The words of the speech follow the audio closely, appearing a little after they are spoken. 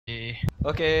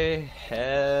Okay,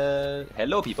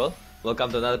 hello people.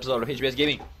 Welcome to another episode of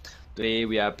HBSgaming. Today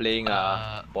we are playing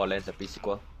Borderlands, the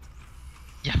pre-sequel.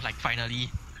 Yeah, like finally.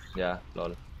 Yeah,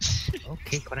 lol.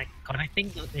 Okay,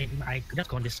 connecting. I just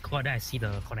got on Discord. Then I see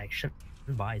the connection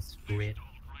bar is red.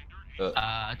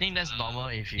 I think that's normal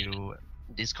if you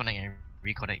disconnect and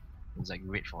reconnect. It's like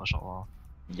red for a short while.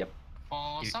 Yep.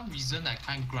 For some reason, I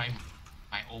can't grind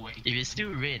my old If it's still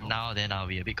red now, then I'll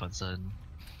be a bit concerned.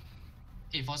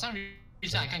 Okay, for some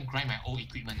reason, I can't grind my old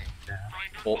equipment.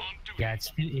 Oh, Yeah,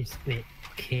 it's wait.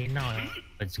 Okay, now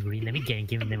it's green. Let me get in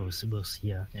game and then we'll see.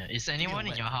 Yeah. Is anyone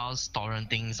in your house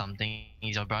torrenting something?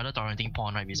 Is your brother torrenting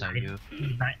porn right beside you?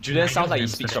 Julian sounds like he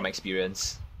speaks from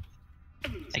experience.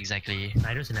 Exactly.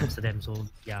 Nido's in Amsterdam, so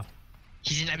yeah.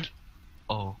 He's in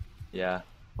Oh, Yeah.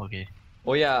 okay.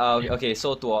 Oh yeah. Okay.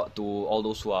 So to all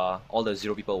those who are all the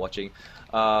 0 people watching,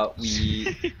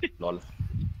 we lol.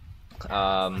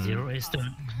 Zero is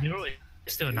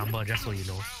still a number, just so you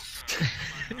know.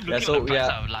 Yeah. So we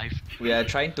are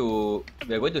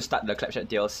going to start the Claptrap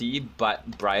DLC, but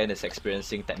Brian is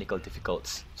experiencing technical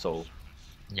difficulties. So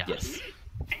Yeah. yes.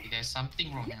 There's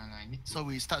something wrong. So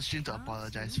we start stream to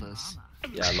apologize first.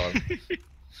 Yeah, lol.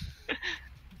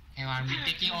 Hang on, I'm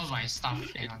retaking all my stuff.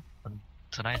 Hang on.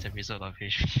 Tonight's episode of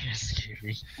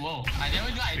HBSgaming. Whoa, I never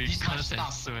knew I had this much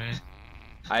stuff.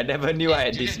 I never knew I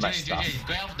had this Julian, much stuff. Julian,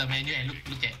 go off the menu and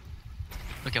look at.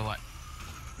 Look at what?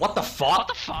 What the fuck? What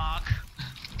the fuck?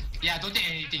 Yeah, don't take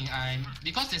anything.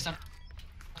 Because there's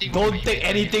something. Don't take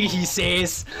anything he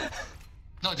says.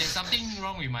 No, there's something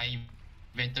wrong with my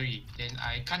inventory. Then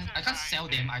I can't sell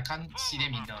them. I can't see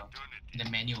them in the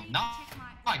menu. Now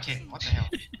I can. What the hell?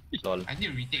 Lol. I need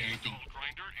to retake everything.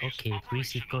 Okay,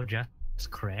 pre-sequel just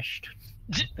crashed.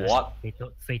 What?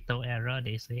 Fatal error,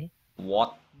 they say.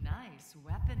 What? Nice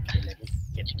weapon.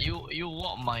 You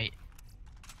want my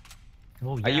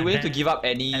Oh, yeah, Are you willing to that- give up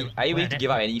any? Are you willing to that- give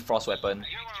up any frost weapon?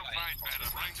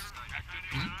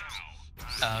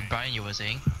 Brian, you were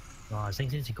saying?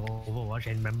 Since you go Overwatch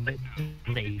and remember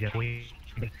that you are going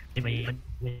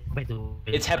back to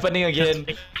It's happening again.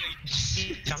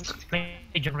 play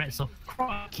junk rat, so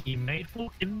crocky mate,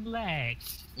 fucking lag.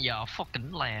 Yeah,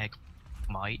 fucking lag,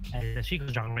 mate. And the Chico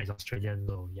junk rat is Australian,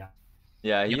 so yeah.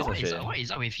 Yeah, he's Yeah, Australian. what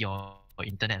is up with your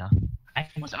internet?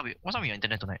 What's up with your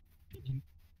internet tonight?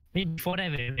 Before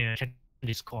that, when I checked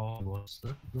Discord, it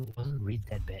wasn't really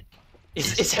that bad.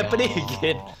 It's happening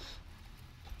again.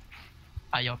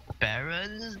 Are your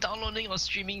parents downloading or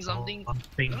streaming something? I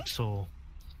think so.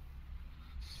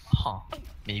 Huh.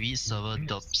 Maybe server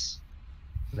dubs.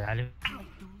 Let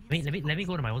me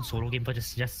go to my own solo game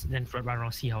first. Just then run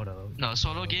around, see how the. No,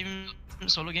 solo game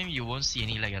you won't see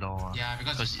any lag at all. Yeah,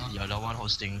 because you're the one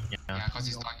hosting. Yeah, because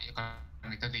it's not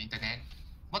connected to the internet.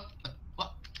 What the?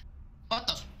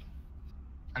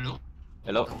 Hello?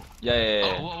 Hello.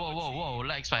 Yeah. Whoa,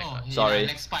 lag spike. Oh, Sorry. Yeah,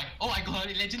 lag spike. Oh, I got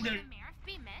a legendary.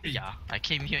 Yeah, I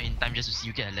came here in time just to see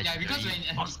you get a Yeah, legendary. because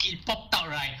when it popped out,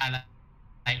 right, I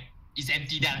like it's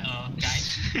empty there,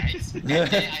 guys. And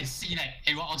then I see like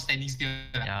everyone all standing still.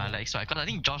 Like, Yeah, lag spike. Cause I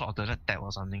think Josh alternate tab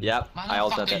or something. Yep. I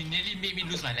altered Motherfucker, that. you nearly made me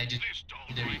lose my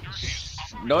legendary.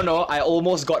 No, I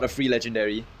almost got a free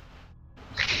legendary.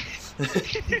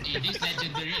 Hey, this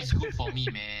legendary is good for me,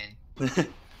 man.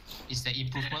 It's the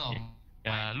improvement of.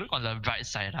 Yeah, look on the bright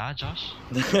side, Josh.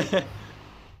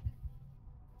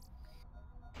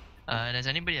 Does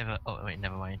anybody ever? Oh wait,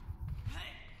 never mind.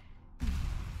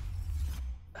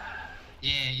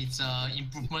 Yeah, it's a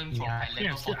improvement from Yeah, my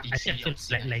level 43. I feel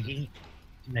like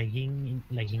lagging.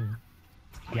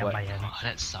 Yeah, What? by Oh,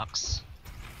 that sucks.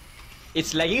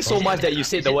 It's lagging so much that you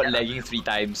said the word lagging 3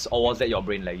 times, or was that your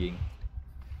brain lagging?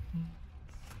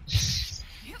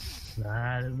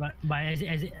 But as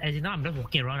in now I'm just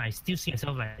walking around, I still see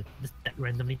myself like just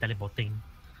randomly teleporting.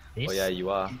 Oh yeah, you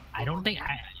are. I don't think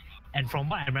and from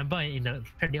what I remember in the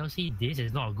DLC, this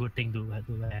is not a good thing to have.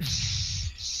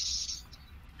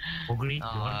 Agree? You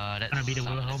wanna be the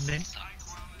world home then?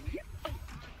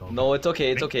 No, it's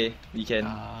okay. It's okay. We can.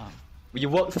 We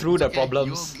work through the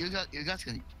problems. You guys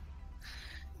can.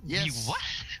 You Yes. what?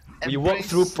 We work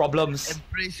through problems.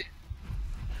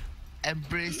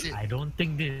 Embrace it. I don't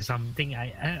think this is something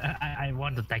I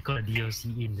want to tackle the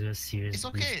DLC in the series. It's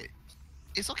okay.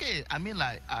 It's okay. I mean,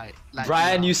 like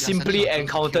Brian, you you're simply sending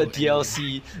encountered kill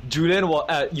anyway. DLC. Julian was.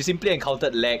 You simply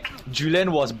encountered lag.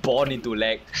 Julian was born into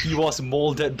lag. He was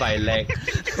molded by lag.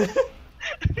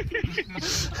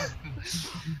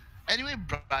 Anyway,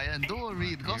 Brian, don't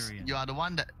worry because you are the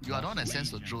one that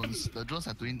sends the drones. The drones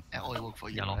are doing all the work for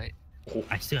you, Yeah, lor. right?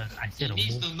 I still He don't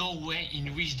needs move. to know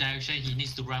in which direction he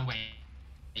needs to run when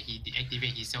he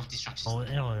deactivate his self-destruction.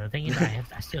 Oh, the thing is, I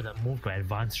still have to move to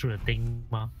advance through the thing,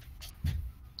 ma.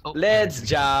 Oh, Let's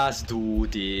just do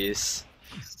this.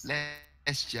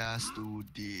 Let's just do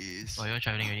this. Oh, you're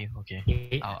traveling already? Okay.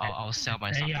 Yeah, I'll sell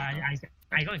my stuff. yeah,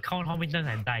 I gotta count how many times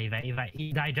I die. If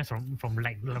I die just from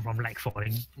lag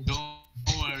falling. Don't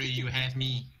worry, you have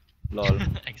me. Lol.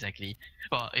 Exactly.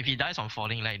 Well, if he dies from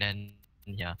falling like then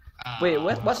yeah. Wait,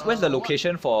 where's the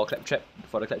location for Claptrap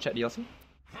the Claptrap DLC?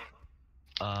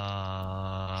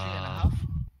 3.5?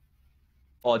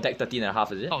 Or deck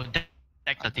 13.5, is it? Oh, deck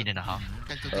 13.5.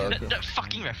 Deck 13. Okay. That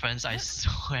fucking reference, I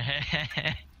swear.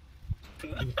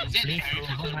 Is that the Harry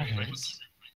Potter reference?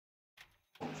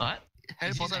 What?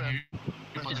 Harry Is this a Potter. Harry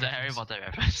It's the Harry Potter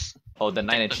reference. Oh, the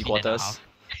 9 3/4. 13.5.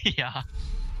 Yeah.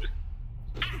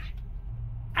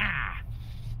 Ah!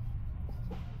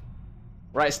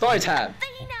 Right, story time.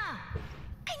 Athena!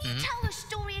 Can you tell the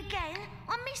story again?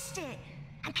 I missed it.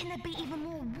 And can there be even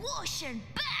more whoosh and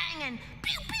bang and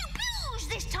pew pew pews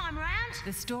this time around?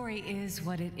 The story is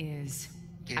what it is.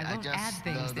 Okay, I won't add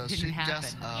things that didn't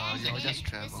happen. Y'all just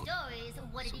travel. The story is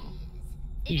what it is.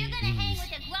 If you're gonna hang with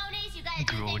the gronies, you gotta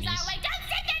do things Gronies. our way. Don't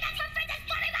sit there, that's what Princess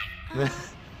Fluffy Butt!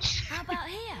 How about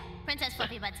here? Princess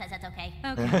Fluffy Butt says that's okay.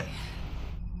 Okay.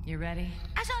 You ready?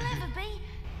 As I'll ever be.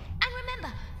 And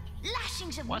remember,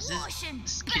 lashings of What's whoosh and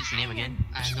this kid's name bang again?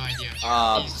 and I have no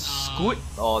idea. Scoot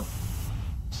or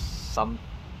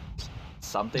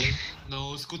something.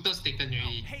 No, Scooter's taken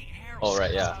already. Oh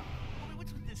right, yeah.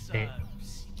 What's with this Hey.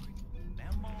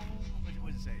 memo?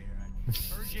 What was it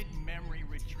here? Urgent memory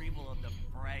retrieval of the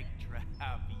frag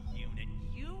trap unit.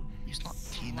 You? It's not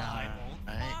Tina, Liable.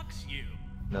 right? Fox you.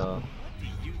 No. What do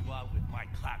you want with my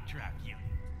claptrap unit?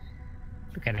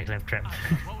 Look at the Claptrap.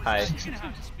 What was Hi. that? You're gonna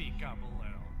have to speak up a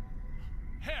little.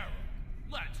 Harold,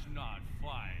 let's not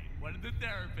fight. What did the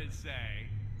therapist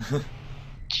say?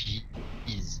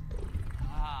 Jeez.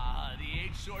 Ah, the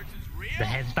H source is real. The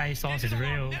hentai source is Digital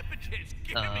real. omnipotence.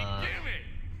 Give me, give it.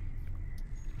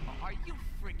 Are you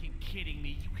freaking kidding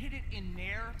me? You hit it in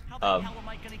there? How the hell am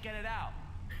I gonna get it out?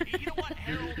 You know what,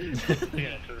 Harold?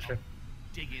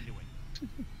 Dig into it.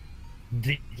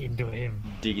 Dig into him.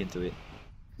 Dig into it.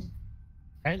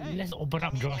 Let's open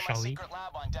up Josh, shall we?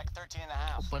 Lab on deck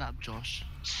 13.5. Open up, Josh.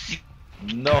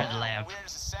 No. Lab. Weird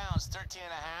as it sounds,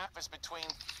 13.5 is between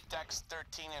decks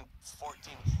 13 and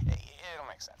 14. It'll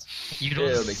make sense. You don't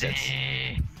It'll make sense.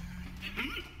 say.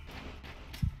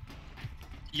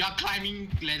 You're climbing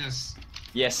ladders.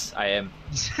 Yes, I am.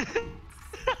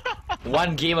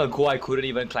 One game ago, I couldn't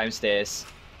even climb stairs.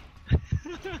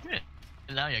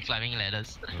 Now you're climbing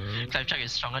ladders. Claptrap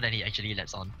is stronger than he actually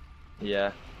lets on.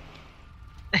 Yeah.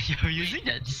 You're using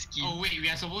that skin. Oh wait, we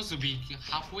are supposed to be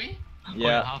halfway? Oh, you're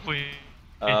Yeah. halfway.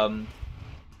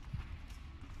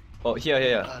 Oh,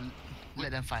 here.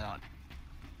 Let them find out.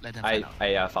 Let them find out.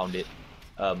 I found it.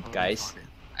 Oh, we Guys. found it.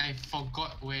 I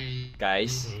forgot where.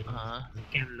 Guys. Uh-huh.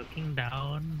 Looking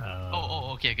down.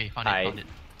 Oh, okay, found Hi. it.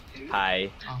 Hi.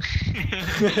 Oh.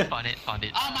 Found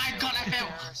it. Oh my god, I fell!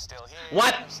 Still here.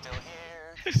 What? Still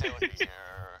here. Still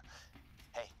here.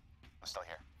 Hey, I'm still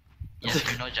here.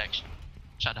 Yes, you know, Jack.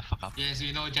 Shut the fuck up. Yes,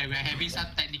 we know, Jack, we're having some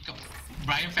technical.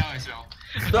 Brian fell as well.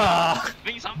 Ah,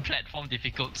 Having some platform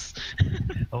difficulties.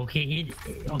 Okay.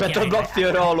 Battle Block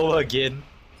Theater all over again.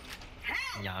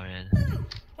 Yeah, man.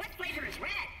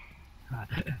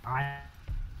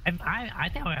 I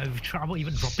think I have trouble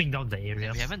even dropping down the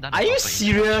area. We haven't done. Are a you proper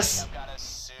serious? I've got a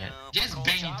super Just cool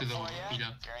bang job into the for ya,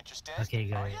 pillar. if you're interested. Okay,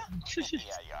 Oh, guys. yeah? Yeah,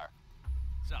 you are.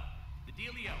 So, the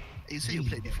dealio. You said you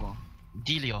played before.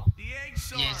 Delio. The egg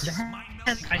source. Yes. My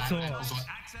Hentai notes, sauce.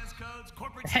 access codes,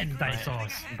 corporate Hentai secrets, sauce.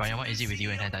 anything Brian, what is it with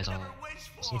you and Hentai sauce? ever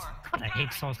wished It's for. not a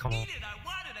hate sauce, come on. Need it, I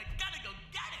want it, I gotta go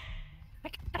get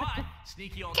it. But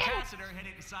sneaky old Cassidy hid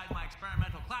it inside my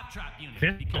experimental claptrap unit.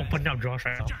 Just because open up Josh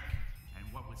right now. jerk.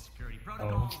 And what with security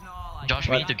protocols and all, I Josh,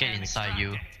 we can't need to get inside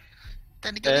you.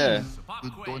 Technically, Yeah.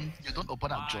 you don't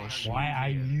open up, Josh. Why are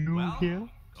you Well, here?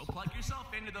 Go plug yourself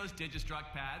into those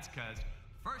Digistruct pads, cause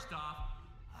first off,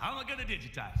 how am I gonna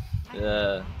digitize?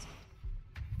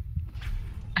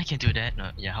 I can do that.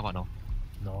 No, yeah, how about no?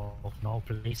 No,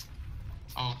 please.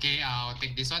 Okay, I'll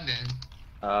take this one then.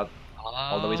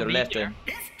 All the way to the left then.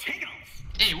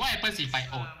 Hey, what happens if I.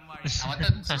 Oh, I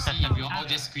wanted to see if you all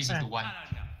just squeeze into one.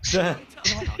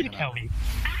 You tell me.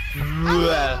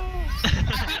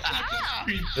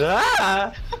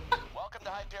 Ah! Welcome to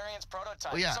Hyperion's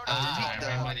prototype. Oh yeah, Sort of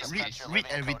remember read, this read picture living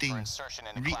code everything. for insertion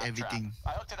into Read Claptrap. everything.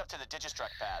 I hooked it up to the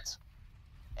Digistruct pads.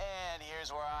 And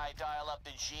here's where I dial up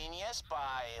the genius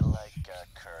by like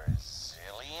a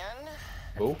Curzillion.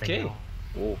 Okay.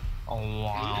 Oh. Oh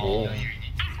wow. Oh.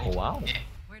 Oh wow.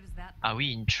 Where does that? Are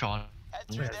we in Tron?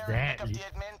 Head through What's there and that? pick up the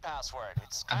admin password.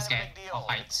 It's I'm kind of a scared big deal. of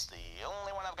heights. It's the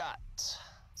only one I've got.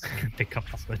 Pick up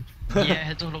password.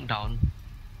 Yeah, don't look down.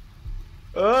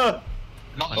 Uh.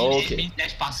 Log in Okay. admin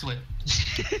dash password.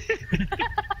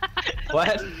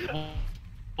 What?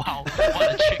 Wow,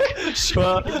 what a trick.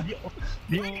 Sure.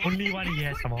 The only one he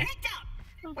has some more.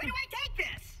 Where do I take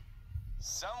this?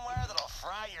 Somewhere that'll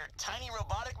fry your tiny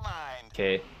robotic mind.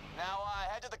 Okay. Now,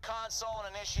 head to the console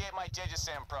and initiate my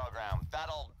Digisim program.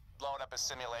 That'll load up a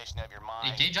simulation of your mind.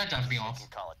 Hey, can you try jumping You off? can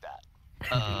call it that.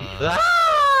 Ah!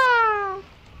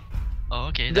 Oh,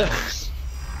 okay, that works.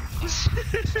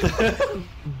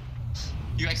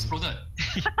 You exploded.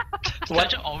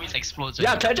 Claptrap always explodes.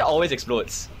 Yeah, Claptrap always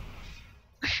explodes.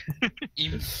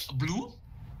 In blue?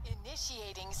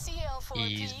 Initiating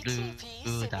CL4P Is blue, TP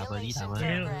blue, double, simulation double.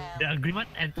 program. The agreement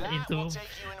entered That into will take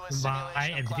you into a by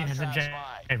simulation and of between Hansen Claptrap's Jack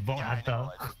mind. and Vault Yeah, I Hunter. know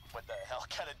it. What the hell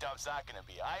kind of dump's that gonna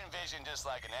be? I envision just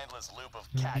like an endless loop of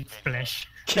cat videos. Flash.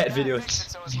 Cat Yeah, videos. fix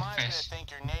it so his mind's gonna Flash.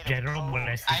 think you're native General code.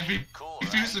 molesting. I Cool,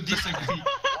 refuse to right? disagree.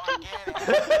 Walk in, hand me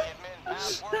the admin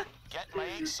password, get my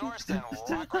H source, then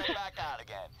walk right back out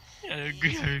again. I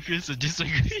agree, I refuse to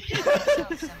disagree.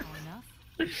 Sounds simple enough.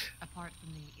 Apart from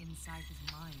the inside his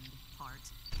mind part.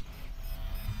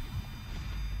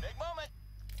 Big moment.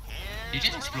 You Here's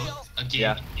just the explode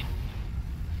reveal. again.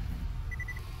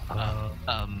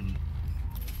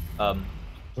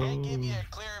 Can't give you a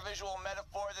clearer visual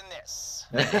metaphor than this.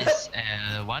 That is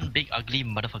one big ugly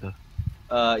motherfucker.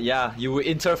 Yeah, you will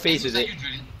interface with it.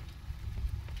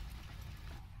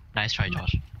 Nice try,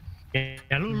 Josh. Yeah,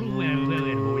 look where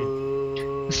we're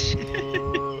going.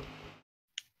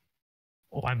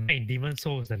 Oh, I'm in Demon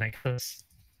Souls, the Nexus.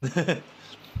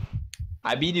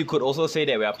 I mean, you could also say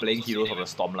that we are playing Heroes of the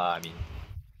Storm lah. I mean,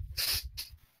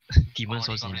 Demon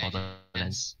Souls in League of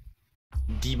Borderlands.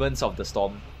 Demons of the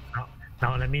Storm.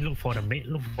 Now let me look for the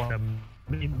maiden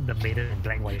in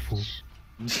black waifu.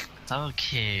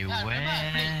 Okay,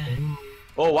 where?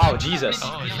 Oh wow, Jesus.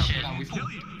 Oh shit.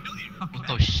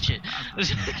 Oh shit.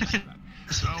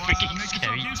 It's freaking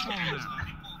scary.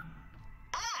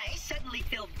 I suddenly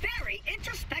feel very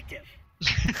introspective.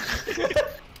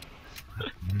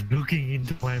 Looking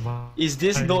into my mouth. Is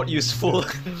this not useful?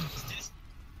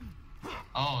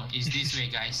 Oh, it's this way,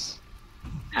 guys.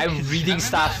 I'm reading I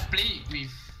stuff. played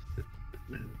with.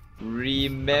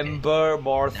 Remember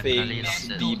more Definitely things,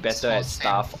 not be that. better at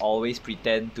stuff, always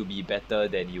pretend to be better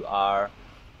than you are.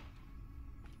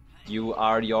 You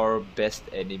are your best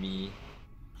enemy.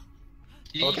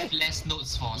 Leave Okay. less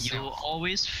notes for You self.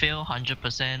 always fail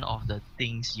 100% of the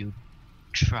things you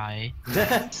try.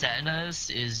 Sadness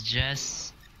is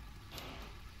just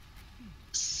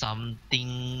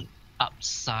something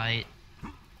upside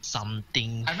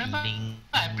something I remember feeling.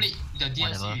 I played the DLC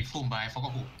whatever. with whom, but I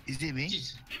forgot who. Is it me?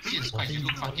 Jesus Christ, you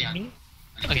look fucking.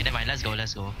 Okay, never mind. Let's go.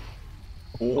 Let's go.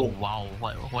 Oh Oh, wow,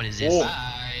 what is this? Oh.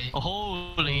 Bye. Oh,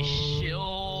 holy shit!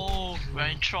 Oh, we're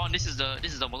in Tron. This is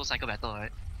the motorcycle battle,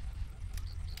 right?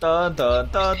 dun dun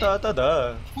dun dun dun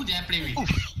dun. Who did I play with? Want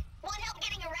help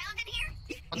getting around in here?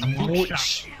 What the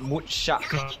fuck? Mooch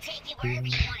Shark. I can take you wherever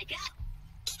you want to go.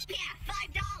 Yeah,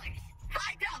 $5.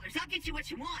 $5. I'll get you what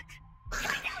you want.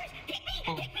 $5. Hit me.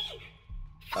 Oh. Hit me.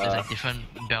 There's like different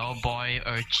bellboy,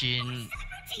 urchin,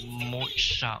 moat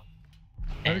shark,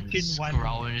 and Urchin one.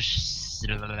 scrouge.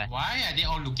 Why are they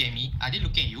all looking at me? Are they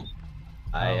looking at you? Who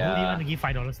do you I want to give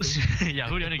 $5 to? Yeah,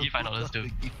 who do you want to give $5 to?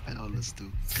 $5 to.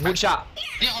 Mooch Shark.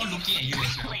 They're all looking at you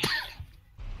as well.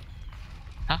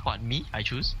 Huh? What? Me? I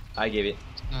choose? I gave it.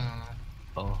 No.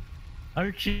 Oh.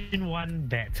 Urchin one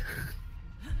bet.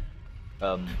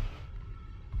 Um.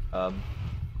 Want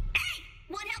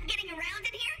help getting around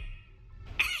in here?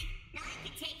 Hey, now I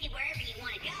can take you wherever you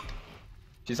want to go.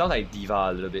 She sounds like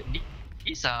Diva a little bit.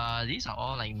 These are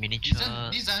all like miniature.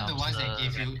 These are the ones that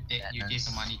counselor gave you gave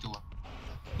the money to.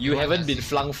 You haven't been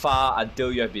flung far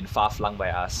until you have been far flung by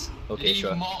us. Okay, Leave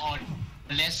sure. more or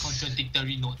less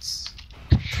contradictory notes.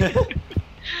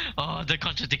 Oh, the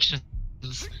contradictions.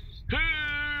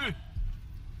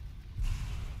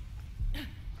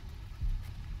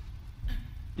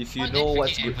 If you Why know they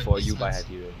what's freaking good for you, buy advertisements?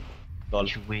 Hyperion. Lol.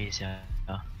 Which ways, yeah.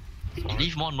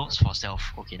 Leave more notes for self.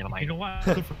 Okay, never You mind. know what?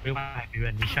 Good for you,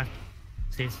 Hyperion. Nisha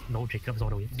says no Jacobs all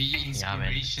the way. Be Yeah, man.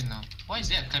 inspirational. Why is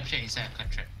there a claptrap inside a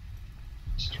claptrap?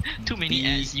 Too many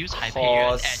ads. Use Because-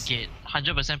 Hyperion ad gate.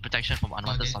 100% protection from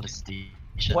unwanted Okay.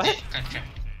 solicitation. What? Claptrap.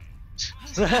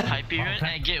 Hyperion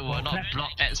ad gate will not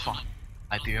block ads for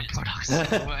Hyperion products.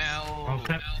 Oh, Well,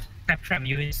 Claptrap,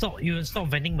 you install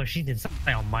vending machines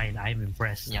inside of mine. I'm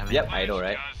impressed. yeah, man. Yep, I know,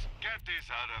 right?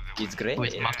 It's great.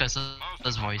 With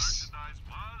Marcus's voice.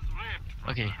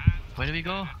 Okay, where do we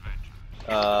go?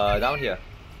 Down here.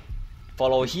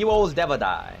 Follow heroes never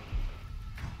die.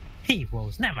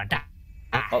 Heroes never die.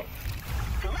 Oh.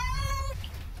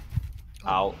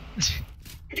 Ow.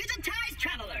 Digitized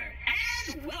traveler,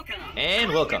 and welcome.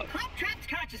 And welcome. Claptrap's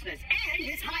consciousness and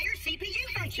his higher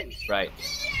CPU functions. Right.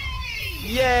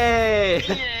 Yay!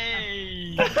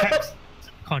 Yay!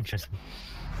 Consciousness.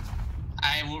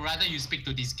 I would rather you speak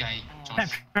to this guy, Josh.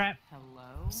 Claptrap.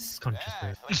 Hello?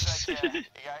 Consciousness. Looks like you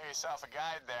got yourself a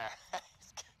guide there.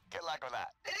 Good luck with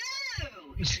that.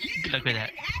 Ooh, you Good luck with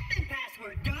that. have an admin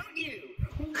password, don't you?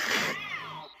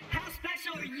 Wow, how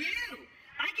special are you?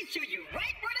 I can show you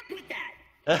right where to put that.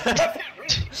 That's not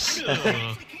rude. I mean, I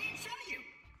actually can't show you.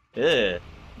 Yeah.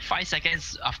 5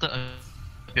 seconds after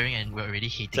appearing and we're already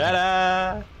hating him.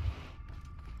 Ta-da!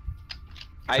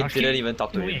 I Josh, didn't even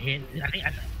talk to go him. ahead. I think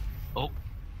I Oh,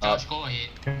 Josh, go ahead.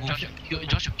 Move.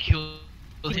 Josh killed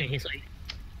think him. he's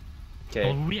Okay.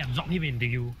 I'll reabsorb him into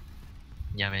you.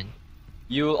 Yeah, man.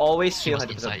 You always He fail was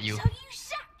 100%. inside you. So you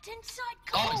zapped inside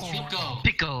Oh, Claptrap. it's Pickle.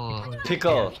 Pickle.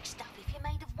 Pickle. Big stuff if you're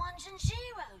made of ones and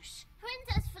zeros.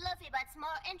 Princess Fluffybut's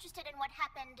more interested in what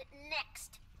happened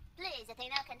next. Please,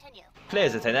 Athena, continue.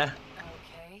 Players, Athena.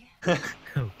 Okay.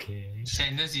 Okay.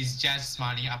 Sadness is just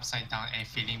smiling upside down and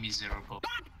feeling miserable.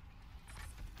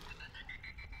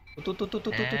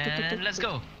 And let's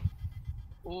go.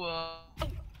 Whoa.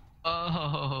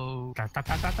 Oh.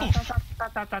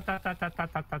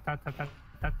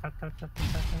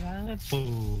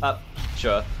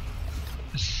 Sure.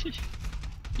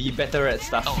 Be better at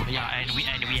stuff. Oh yeah, and we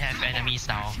have enemies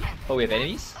now. Oh, we have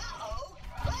enemies?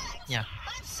 Yeah.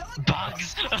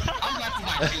 Bugs. I'm glad to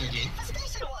find you again.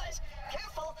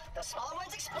 Careful, the smaller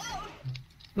ones explode.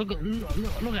 Look at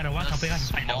the one helping us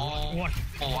fight the what?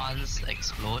 Ones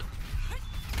explode.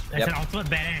 That's Yep. an ultimate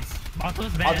badass.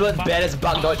 Ultimate badass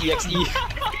bug.exe.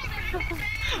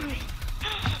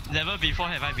 Never before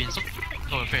have I been so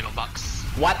afraid of bugs.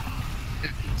 What?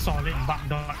 Solid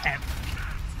bug.app.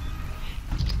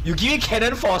 You give me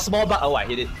cannon for a small bug? Oh, I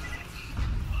hit it.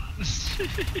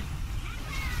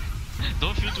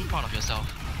 Don't feel too proud of yourself.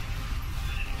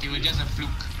 It was just a fluke.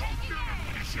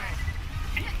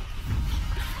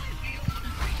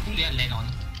 Who did I land on?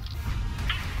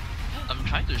 I'm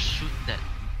trying to shoot that.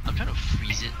 I'm trying to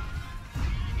freeze it.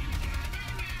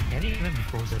 Can it even be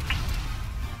frozen?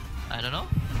 I don't know.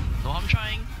 No, I'm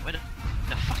trying. Where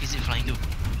the fuck is it flying to?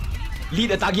 Lead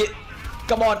the target.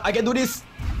 Come on, I can do this.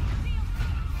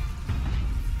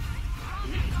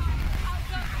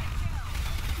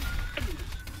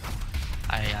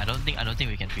 I don't think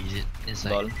we can freeze it. It's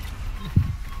like, Lol.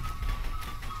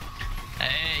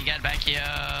 hey, get back here.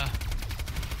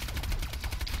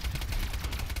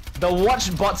 The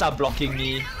watch bots are blocking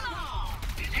me.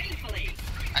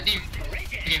 I think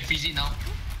we can freeze it now.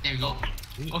 There we go.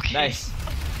 Okay. Nice.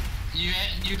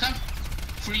 You can't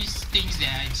freeze things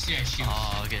that are still at shield.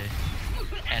 Oh, okay.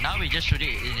 And now we just shoot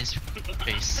it in his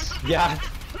face. Yeah.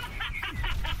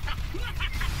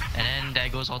 And then there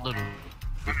goes all the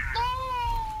loot.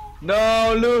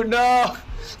 No, loot, no.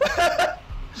 Bye.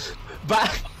 Bye.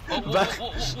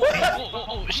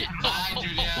 Oh, shit. Bye,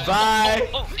 Julia. Bye.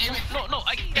 Oh, no,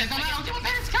 I can't. There's another ultimate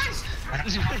parents, guys!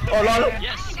 Oh, lol.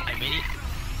 Yes, I made it.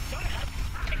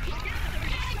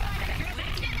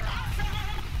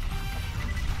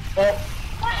 Oh.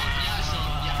 Yeah,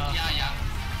 sure. Yeah.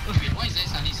 Wait, why is there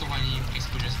suddenly so many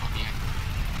explosions from here?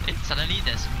 Suddenly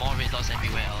there's more red dots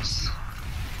everywhere else.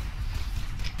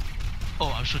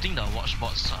 Oh, I'm shooting the watch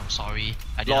bots. I'm sorry.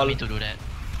 I didn't Lol. mean to do that.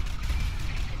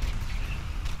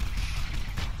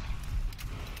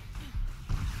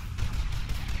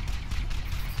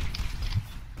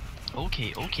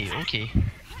 Okay.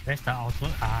 That's the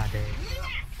ultimate.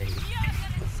 There.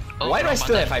 Oh, Why do I wrong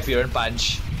still have button. Hyperion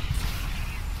Punch?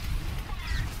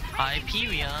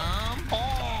 Hyperion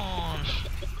Punch.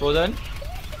 Frozen?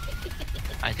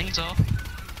 I think so.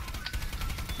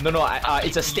 No,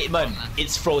 it's a statement.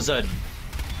 It's frozen.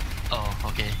 Oh,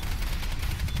 okay.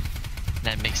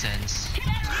 That makes sense.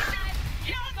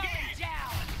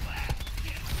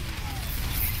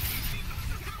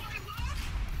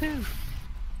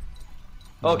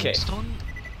 Okay. Stone.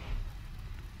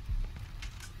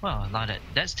 Well, now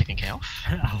that's taken care of.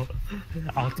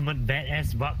 Ultimate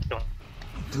badass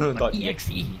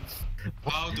 .exe.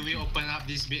 How do we open up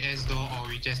this BS door, or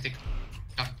we just take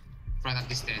up front of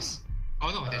the stairs? Oh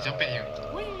no, they jump at you.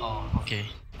 Oh, okay.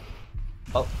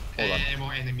 Oh, hold on. And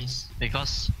more enemies.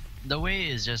 Because the way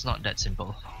is just not that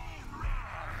simple.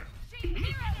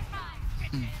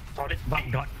 Solid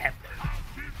bug.app.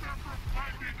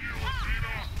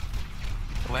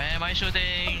 Where am I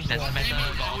shooting? That's the matter.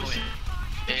 Go away.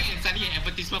 And suddenly an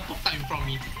advertisement popped up in front of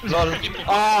me. Lol.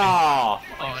 Oh!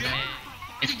 Oh,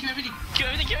 no. Kill everything. Kill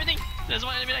everything, kill everything! There's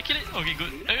one enemy that kill it. Okay,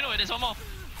 good. Oh, no, there's one more.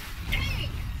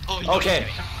 Oh, Okay.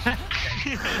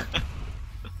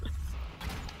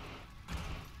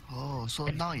 Oh, so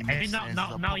now it I makes mean, sense.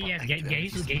 now yes, get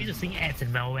used to seeing ads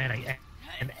in malware like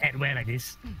and adware like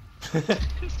this.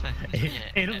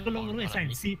 Hey, look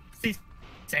inside. See,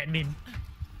 admin.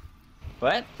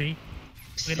 What? See?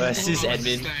 Sys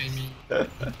admin.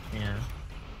 Yeah.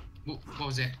 What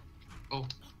was that? Oh.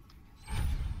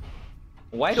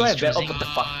 Why do I have that? Oh, what the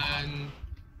fuck?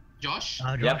 Josh?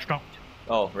 Josh talk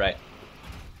Oh, right.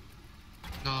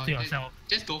 No, to yourself.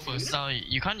 Just go first. No,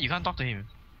 you can't talk to him.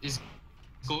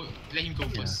 Let him go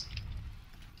first.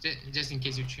 Just in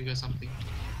case you trigger something.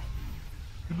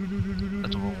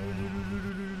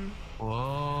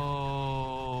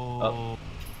 Whoa.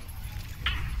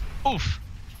 Oof.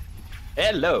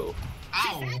 Hello.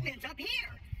 Ow. Admin's up here.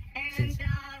 And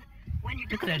when you're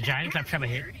Look at that giant claptrap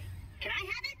ahead. Can I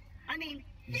have it? I mean,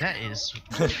 That is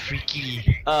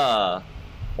freaky.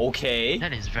 Okay.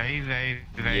 That is very, very,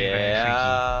 very,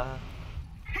 Yeah.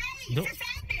 hey, No.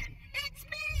 Admin, it's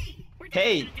me. We're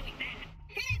Hey. not doing that.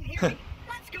 Here,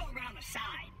 let's go around the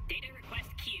side. Data request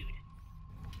queued.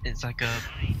 very freaky. It's like a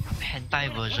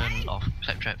hentai version of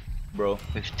Claptrap Bro.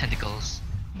 with tentacles.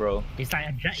 Bro. It's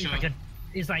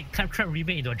like Claptrap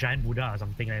remade into a giant Buddha or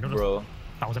something. Like, I don't know. Bro.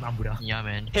 1,000 arm Buddha. Yeah,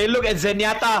 man. Hey, look at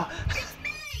Zenyatta! What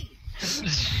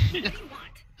do you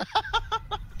want?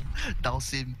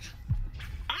 Dalsim.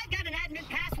 I've got an admin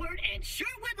password and sure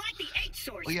would like the H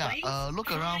source. Oh yeah, please.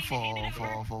 look around for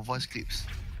voice clips.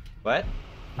 What?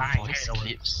 Voice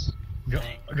clips.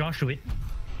 Josh, do it.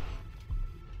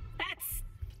 That's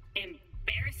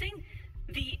embarrassing.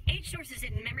 The H source is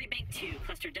in Memory Bank 2,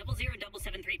 cluster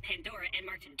 00773 Pandora, and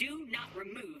marked "Do Not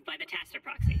Remove" by the Taster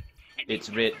proxy. It's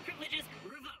red. Privileges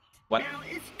revoked. What? Now,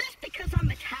 is this because I'm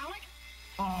metallic?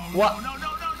 Oh, What? No, my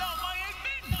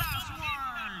admin password!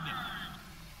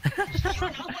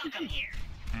 You're not welcome here.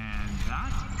 And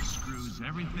that screws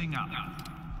everything up.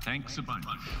 Thanks a bunch.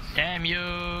 Damn you!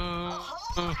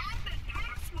 Admin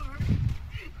password?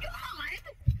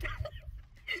 God!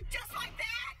 Just like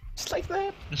that? Just like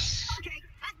that. Okay,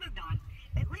 I've moved on.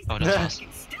 At least Oh, you that's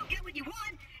can still get what you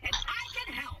want, and I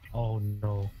can help. Oh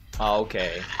no.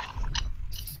 Okay.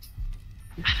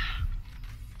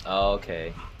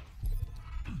 Okay.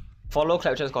 Follow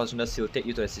Claptrap's consciousness, he'll take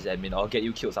you to a sysadmin or get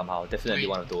you killed somehow. Definitely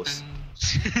one of those.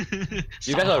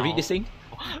 You guys wanna read this thing?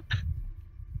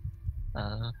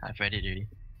 I've read it already.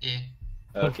 Yeah.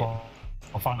 Okay.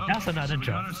 For fun. That's Okay, another so we got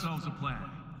job. ourselves a plan.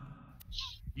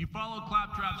 You follow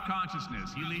Claptrap's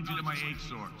consciousness. He leads you to my H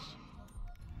source.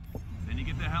 Then you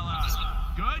get the hell out.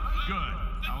 Good? Good.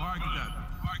 I'll argue that.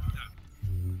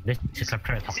 This is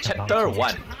Claptrap talking about. Chapter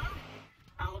 1.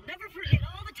 I'll never forget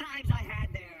all the times I had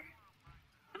there.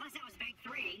 Unless that was Bank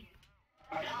 3.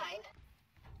 Or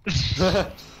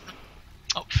 9.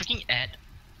 Oh, freaking ad.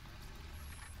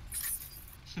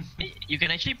 You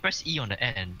can actually press E on the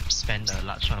ad and spend a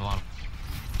large amount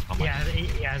of money.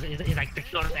 Yeah, it's like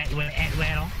technical adware,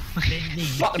 lor. Then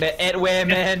Fuck the adware,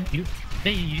 man. You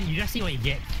just see what you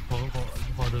get for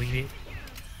doing it.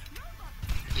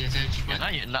 Yes, Yeah,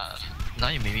 now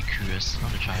you made me curious. I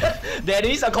want to try it. The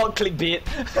enemies are called clickbait.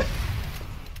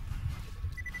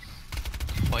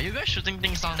 Oh, you guys shooting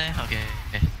things down there? Okay.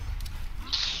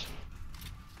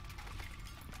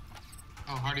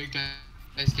 Oh, how do you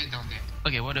guys get down there?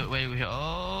 Okay, where we here?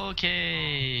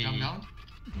 Okay. Jump down?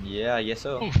 Yeah, yes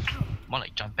so. Oof. More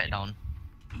like jump back down.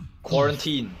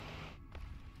 Quarantine.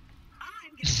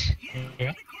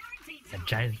 Yeah. A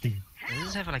giant thing. Does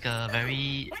this have like a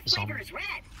very What flavor is red?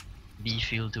 zombie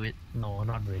feel to it? No,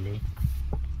 not really.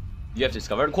 You have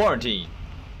discovered quarantine.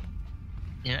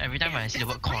 You know, every time I see the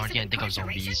word quarantine, I think of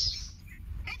zombies.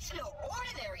 It's no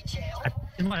ordinary jail. I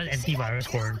think what an antivirus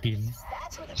quarantine.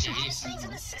 That's where the Yes. bad things in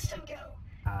the system go.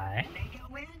 Aye. When they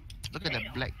go in, Look at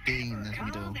that black thing in the calm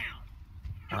middle. down.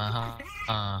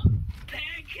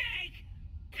 Pancake!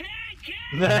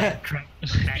 Pancake! Claptrap.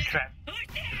 Claptrap. I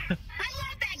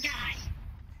love that guy!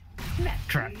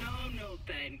 Claptrap. No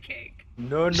pancake.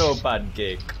 No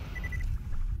pancake.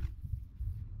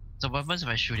 So what happens if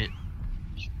I shoot it?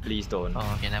 Please don't.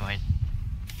 Oh, okay, never mind.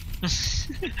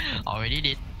 Already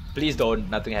did. Please don't.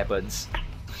 Nothing happens.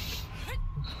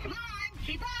 Come on,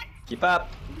 keep up! Keep up.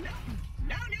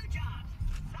 No new jobs.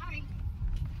 Sorry.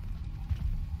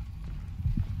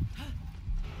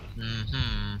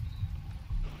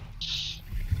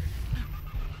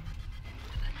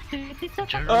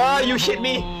 Oh, you hit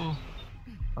me.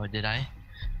 Oh, did I?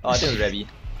 Oh, I think it was Rebby.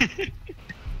 Anyhow,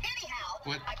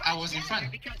 What? I was in front.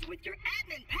 Because with your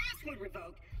admin password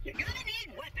revoked, you're gonna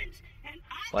need weapons, and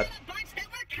I've What? got a bunch that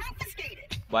were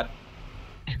confiscated. What?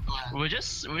 We'll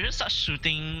just start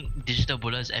shooting digital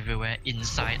bullets everywhere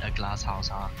inside a glass house,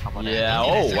 huh? How about that? Yeah.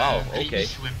 Oh wow. Okay.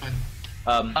 Weapon.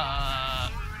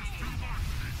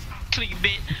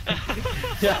 Clickbait.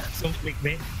 Yeah. So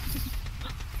clickbait.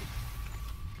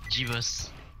 Jeebus.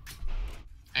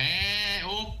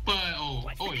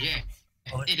 Open. Oh yeah.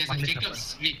 Oh, Hey, there's a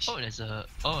Jacob's glitch. Oh, there's a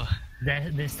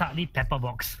There's slightly pepper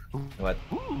box. What?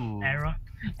 ooh. Error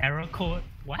code.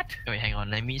 What? Wait, hang on.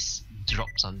 Let me drop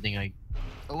something.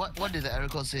 What did the error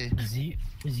code say?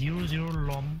 00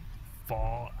 lom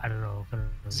 4. I don't know.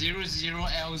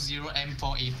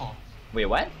 00L0M4A4. Wait,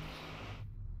 what?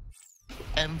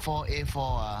 M4A4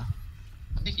 I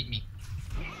think hit me.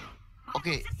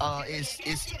 Okay, it's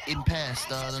in pairs.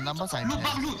 The numbers are in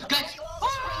pairs. Look, guys.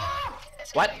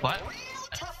 What? What?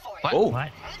 What? Oh. What?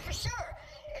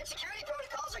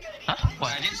 Huh? I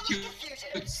What? just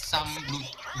killed some loot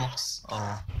box.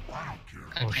 Oh.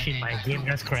 Oh shit! My game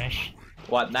just crashed.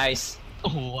 What? Nice.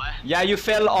 Oh, what? Yeah, you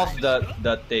fell off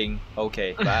the thing.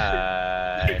 Okay.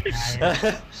 Bye.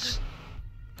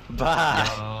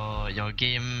 Bye. Your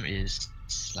game is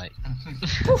like.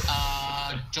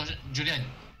 Julian,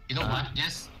 you know what?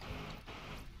 Just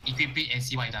equip it and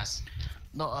see what it does.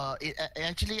 No, it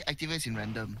actually activates in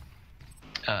random.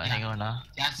 Hang on,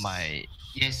 Just, my.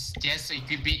 Yes, just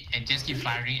equip it and just keep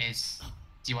firing and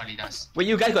see what it does. Wait,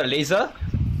 you guys got a laser?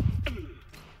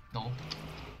 No.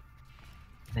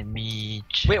 Let me.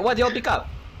 Check. Wait, what did y'all pick up?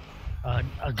 A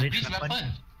glitch Glitch weapon.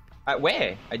 weapon.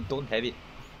 Where? I don't have it.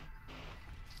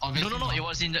 Obviously No. not. It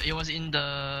was in the. It was in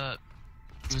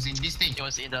this thing. It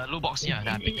was in the loot box. Yeah,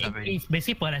 that I picked it up already. It's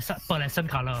basically pearlescent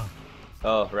color.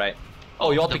 Oh, right.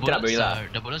 Oh, y'all the picked it up already bullets, lah.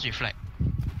 the bullets reflect.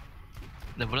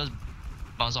 The bullets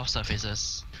bounce off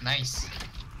surfaces. Nice.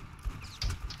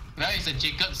 Well, it's a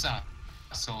Jacob's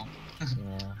so. Yeah.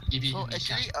 Give it So a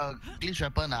shot. actually, glitch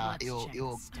weapon it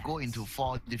will go into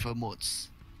 4 different modes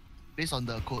based on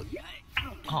the code.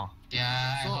 Oh.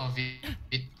 Yeah, I So- heard of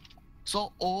it.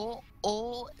 So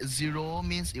O0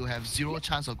 means you have 0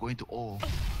 chance of going to O.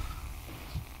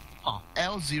 Oh.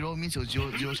 L0 means you have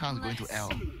 0 chance of going to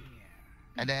L.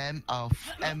 And then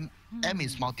M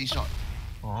is multi-shot.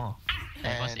 Oh.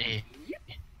 That was And A.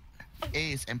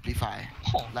 A is amplify,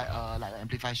 Oh. like an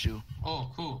amplify shoe. Oh,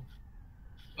 cool.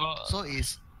 So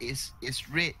it's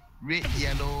red,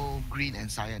 yellow, green,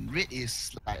 and cyan. Red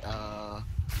is like Can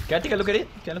I take a look at it?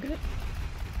 Can I look at it?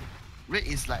 red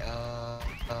is like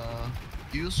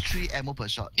use 3 ammo per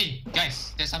shot. Hey,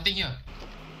 guys, there's something here.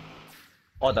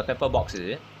 Oh, the pepper box is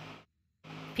it?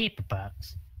 Paper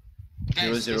box.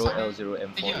 Guys, 00 there's L0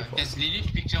 something here. M4. There's Lily's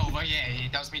picture over here and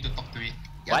it tells me to talk to it.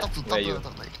 Yeah, What? talk to Where you?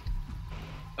 talk to it.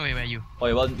 Oh, wait, where are you?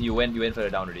 Oh, well, you went further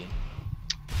down already.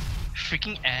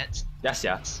 Freaking ads. Yes,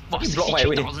 yeah. Wow, Fucking block my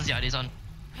way. 63,000, yeah, this one.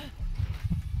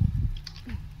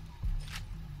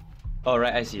 Oh,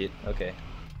 right, I see it. Okay.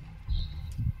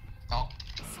 Talk.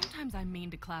 Sometimes I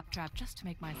mean to Claptrap just to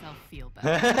make myself feel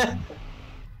better.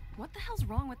 What the hell's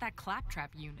wrong with that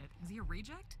Claptrap unit? Is he a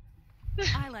reject?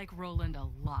 I like Roland a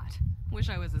lot. Wish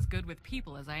I was as good with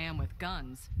people as I am with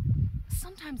guns.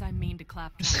 Sometimes I mean to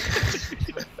Claptrap.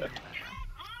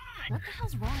 What the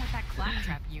hell's wrong with that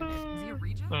Claptrap unit? Is he a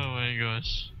reject? Oh my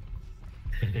gosh.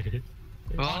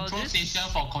 Well, Control station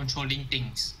for controlling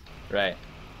things. Right.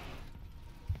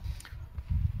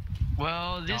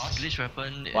 Well, this Josh? glitch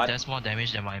weapon What? does more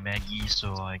damage than my Maggie,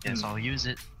 so I guess I'll use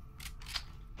it.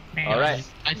 Alright.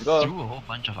 I Go. threw a whole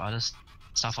bunch of other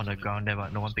stuff on the ground there,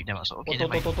 but no one picked them up, so okay,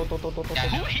 never mind. Yeah,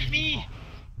 Who hit me?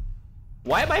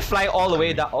 Why am I flying all the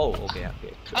way down? Oh, okay,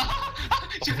 okay.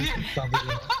 Julian.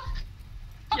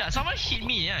 Yeah, someone hit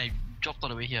me, yeah, I dropped all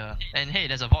the way here. And hey,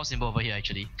 there's a vault symbol over here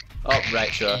actually. Oh,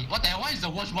 right, sure. Hey, what the hell? Why is the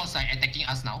watchbox like attacking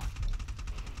us now?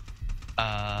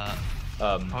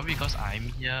 Probably because I'm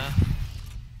here.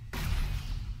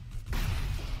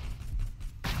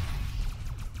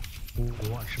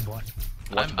 Watch what?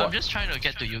 I'm just trying to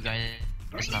get to you guys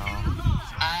now.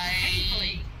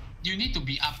 You need to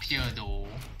be up here though.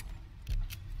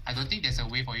 I don't think there's a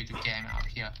way for you to get up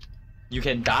here. You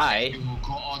can die. You will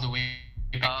go all the way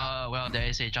back up. Well, there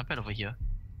is a jump pad over here.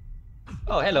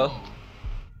 Oh, hello. Oh,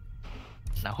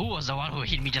 Now, who was the one who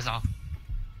hit me just now?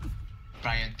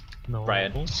 Brian. No.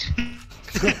 Brian.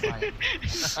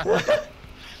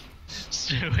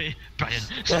 Straight away, Brian.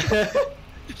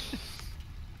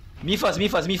 Me first.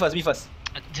 Okay,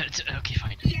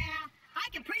 fine. Yeah, I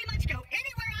can pretty much go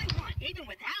anywhere I want, even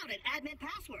without an admin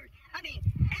password. I mean,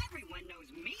 everyone knows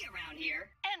me around here.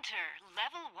 Enter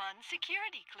level 1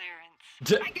 security clearance.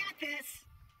 I got this.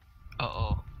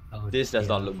 Uh-oh. This does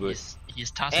not look good.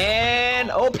 He's tasked And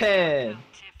open!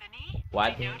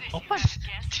 What? Open!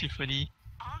 Tiffany.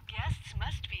 All guests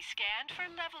must be scanned for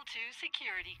level 2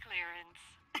 security clearance.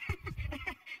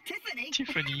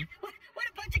 Tiffany? What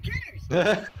a bunch of critters!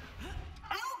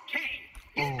 Okay.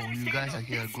 Oh, you guys are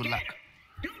here. Good luck.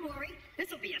 Don't worry,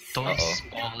 this will be a Don't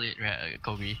spoil it,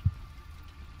 Kobe.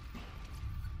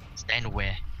 Stand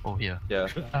where? Oh, here. Yeah.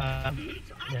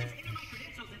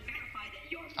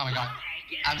 Oh my god.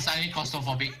 I'm slightly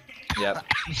claustrophobic. Yep.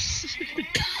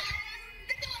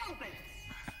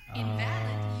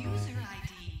 Invalid user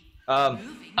ID.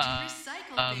 Moving to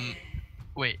recycle bin.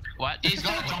 Wait, what? It's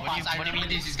gonna drop us. I remember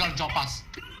this. It's gonna drop us.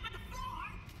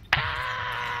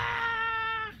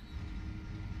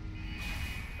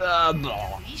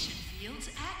 Deletion fields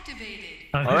activated.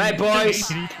 Alright,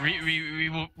 boys.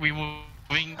 We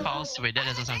moving past. Wait, that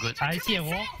doesn't sound good. I see a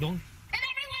wall. Don't.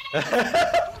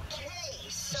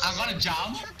 I'm gonna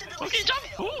jump. Okay, jump.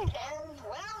 Ooh. And,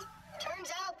 well,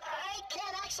 turns out I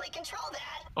can't actually control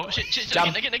that. Oh shit!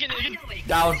 Jump. Again.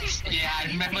 Down. Yeah, I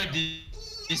remember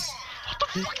this.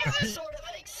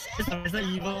 It's an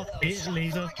evil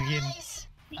laser again.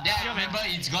 Yeah, I remember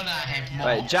it's gonna have more.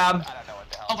 Right, jump.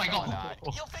 Oh my god.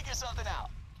 You'll figure something out.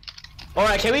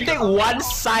 Alright, can we take one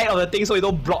side of the thing so we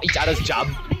don't block each other's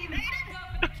jump?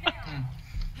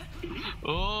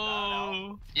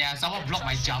 Oh. Yeah, someone blocked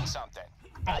my jump. Something.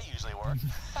 That usually works.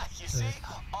 You see,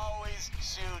 always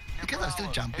shoot your You guys are still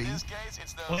problems. jumping. In this case,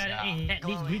 it's the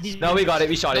No, we got it.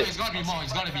 We shot No, it. it's gotta be more.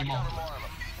 It's gotta be more.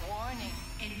 Warning.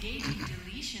 Engaging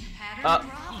deletion pattern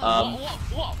problem.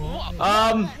 What? Got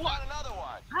another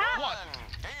one. What?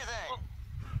 Do your thing.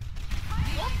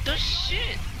 What the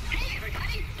shit? Hey,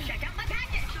 everybody, check out my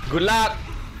package. Good luck.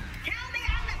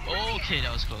 Okay,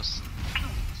 that was close.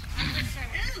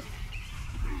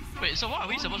 Wait, so what are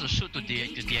we supposed to shoot to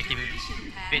deactivate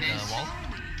the wall?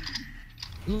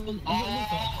 Oh,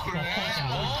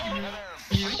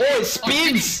 it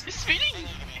spins! It's spinning!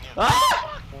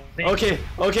 Ah! Okay.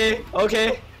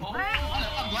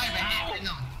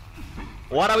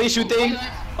 What are we shooting?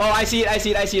 Oh, I see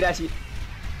it.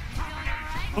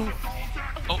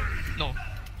 Oh, no.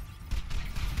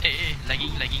 Hey,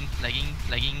 lagging.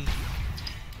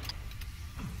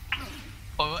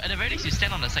 Oh, at the very least you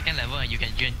stand on the second level and you can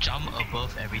jump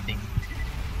above everything.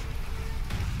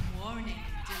 Warning.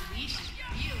 Deletion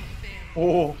field failure.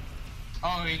 Oh.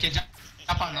 Oh, you can jump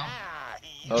up now.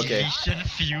 Okay. Deletion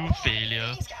field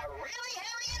failure. Things got really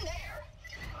hairy in there.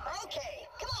 Okay,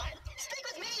 come on, stick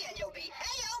with me and you'll be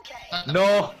A-okay.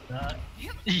 No. Yeah,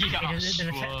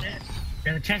 sure.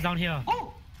 There's a chest down here.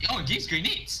 Oh, it gives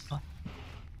grenades.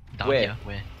 Down Where? here,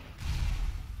 where?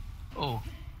 Oh,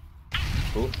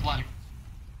 One.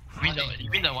 you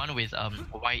mean the one with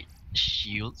white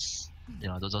shields? You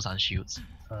know, those aren't shields.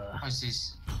 What's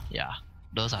this? Yeah,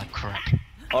 those are crap.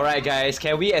 All right, guys.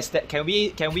 Can we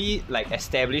like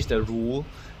establish the rule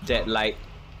that like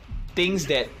things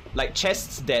that like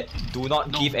chests that do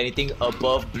not give anything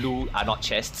above blue are not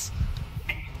chests?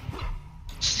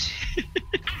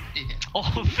 Oh,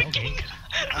 freaking!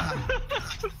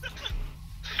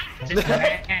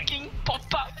 Freaking pop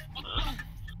up!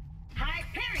 I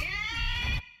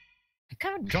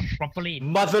can't jump properly.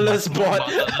 Motherless bot.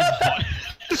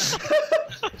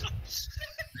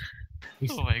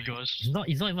 Oh my gosh. It's not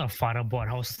even a father bot.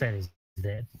 How sad is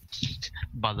that?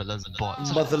 Motherless bot.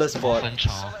 Motherless bot. Orphan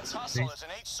child. Let's hustle. There's an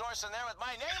H source in there with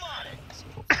my name on it.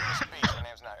 Your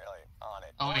name's not really on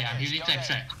it. Oh yeah, heavy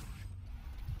Claptrap.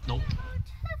 Nope.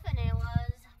 Tiffany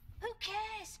was. Who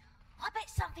cares? I bet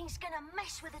something's gonna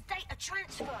mess with the data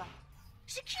transfer.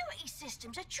 Security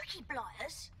systems are tricky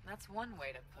blighters. That's one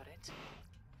way to put it.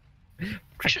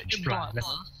 Tricky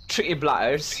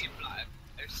bladders.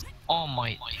 Oh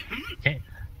my.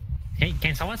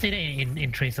 Can someone say that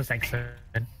in Tracer's accent?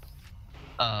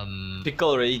 Pickle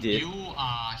already did. You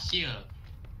are here.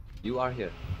 You are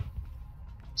here.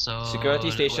 So Security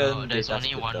station. Well, there's data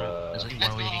only one. There's only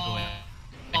one way you can go.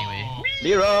 Anyway.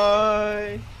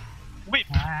 Leroy. Whip.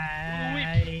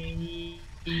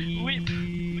 Whip.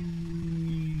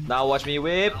 Now watch me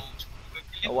whip.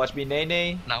 Now watch me nay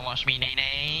nay. Now watch me nay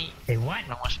nay. Hey, what?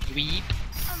 Now watch me weep.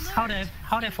 How that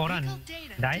foreign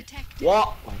die?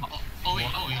 What? Oh wait.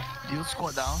 You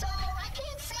squat down. So I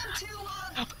can't seem to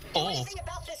Oh. anything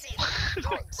about this either.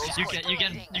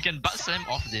 you can butt slam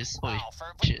off this. Holy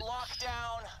shit.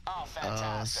 Lockdown. Oh,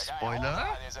 fantastic. Spoiler?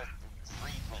 There's a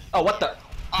Oh, what the?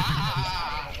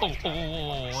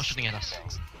 Oh, shooting at us.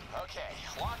 Okay,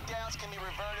 lockdowns can be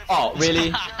reverted. Oh,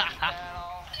 really? Got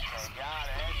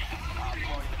it. I'm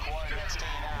putting the coordinates to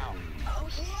you now. Oh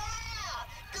yeah!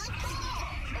 Good thing.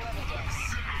 Let me guess.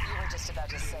 You were just about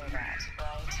to say that,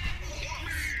 right?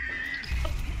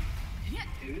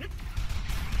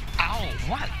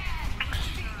 What?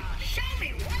 Show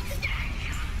me what's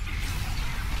next.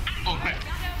 Oh crap.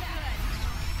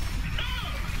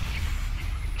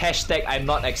 Hashtag I'm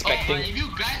not expecting. If you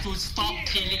guys would stop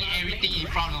killing everything in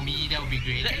front of me, that would be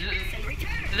great.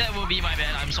 That will be my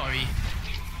bad, I'm sorry.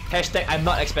 Hashtag I'm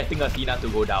not expecting Athena to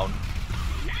go down.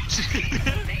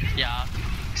 Yeah,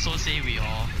 so say we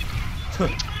all.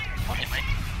 What am I?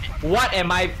 What am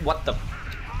I? What the?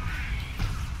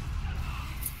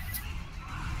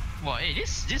 Wow, hey,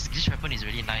 this weapon is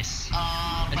really nice.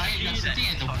 Brian, you're sitting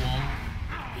at the wall.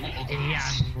 Oh, okay. Yeah,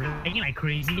 I'm lagging like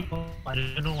crazy. I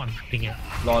don't know what I'm shooting at.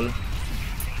 Lol.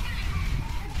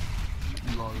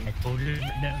 Lol. I told you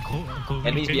that go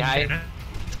Enemies behind.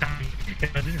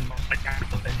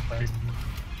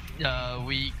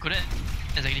 We couldn't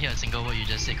exactly hear a single word you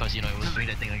just said because you know it was doing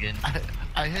that thing again.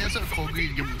 I heard some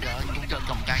Kogi dùng cho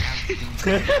cầm cay ăn.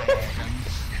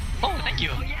 Oh, thank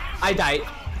you. I died.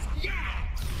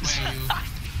 Where are you?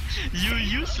 You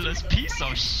useless piece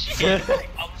of shit.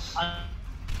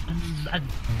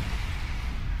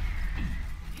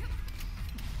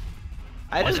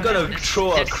 I'm just gonna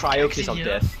throw a cryo kiss of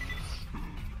death.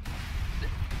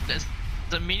 That's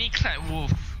the mini clap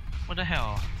wolf. What the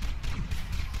hell?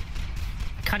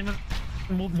 Can't even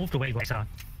move the way you guys are.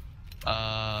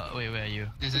 Wait, where are you?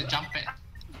 There's a jump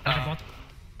pad.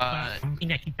 Something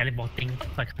that keep teleporting, so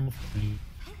I can't move freely.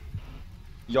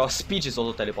 Your speech is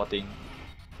also teleporting.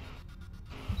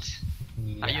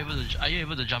 Yeah. Are you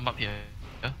able to jump up here?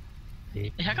 Yeah.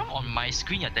 Hey, how come on my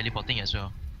screen you're teleporting as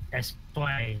well? That's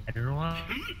why I don't know.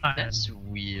 That's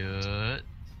weird.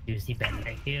 You see that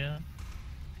lag here?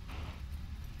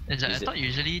 It's like, I thought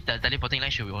usually the teleporting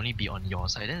line should only be on your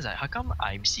side. Then it's like, how come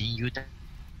I'm seeing you teleport?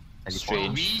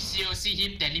 Strange. We still see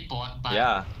him teleport, but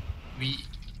Yeah.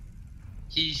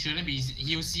 he shouldn't be.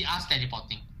 He'll see us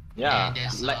teleporting. Yeah.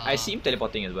 And Like I see him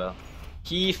teleporting as well.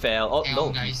 He fell. Oh hang no!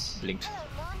 on, guys. He blinked. Hello,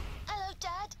 Mum. Hello,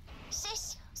 Dad.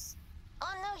 Sis.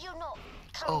 I know you're not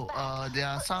coming back. There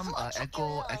are some I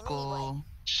thought I'd drop you a line anyway.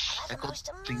 I've had the most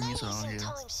thingies around amazing here.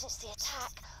 time since the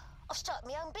attack. I've started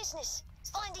my own business,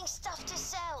 finding stuff to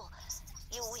sell.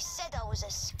 You always said I was a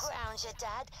scrounger,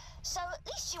 Dad, so at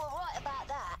least you were right about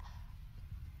that.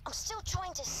 I'm still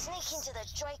trying to sneak into the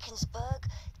Drakensburg,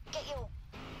 get your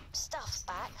stuff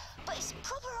back, but it's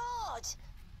proper hard.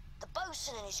 The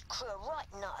bosun and his crew are right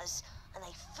nutters, and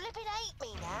they flippin' hate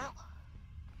me now.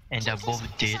 And they're both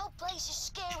This dead. whole place is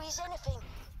scary as anything,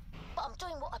 but I'm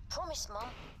doing what I promised, Mum.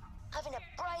 Having a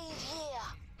brave year.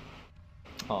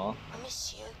 Aw. I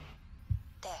miss you.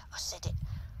 There, I said it.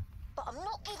 But I'm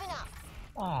not giving up.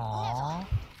 Aww.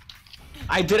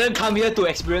 I didn't come here to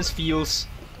experience feels.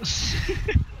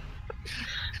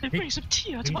 It brings a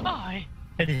tear to my eye.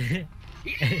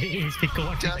 It's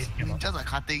because Just like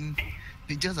cutting.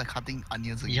 Just like cutting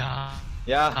onions again. Yeah.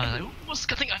 Yeah. Like, who's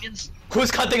cutting onions? Who's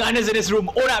cutting onions in this room?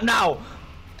 Own up now!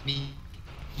 Me.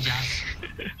 Yes.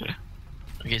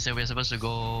 Okay, so we're supposed to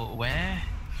go where?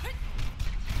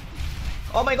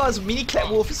 Oh my god, it's mini clap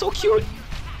wolf. He's so cute.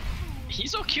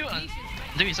 He's so cute.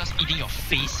 Then he starts eating your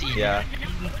face in. Yeah.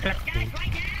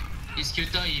 It's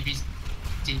cuter if it's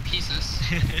in pieces.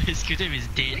 It's cuter if he's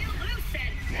dead.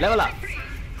 Level up.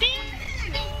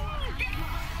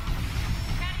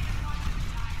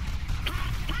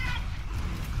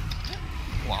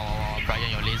 Wow, Brian,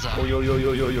 your laser. Oh yo.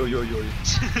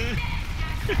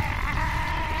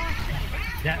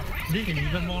 Yeah, this is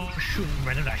even more shoot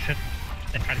random action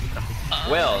than trying to hit something.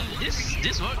 Well.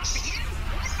 This works.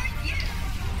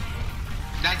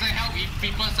 Doesn't help if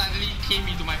people suddenly came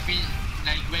into my feet,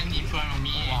 like went in front of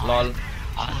me. Lol.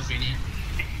 Grenade.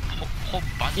 Whole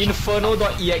bunch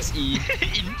Inferno.exe.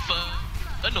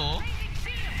 Inferno.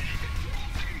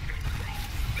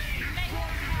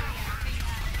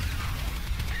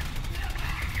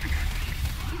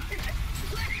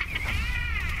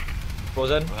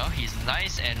 Frozen? Well, he's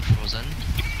nice and frozen.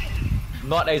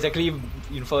 Not exactly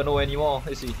Inferno anymore,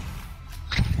 is he?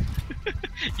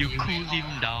 You cool him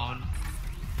down.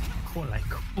 Cool, like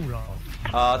cool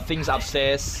off. Things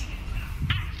upstairs.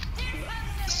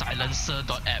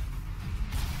 Silencer.app.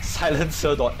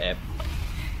 Silencer.app.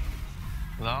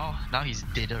 Well, now he's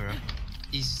deader.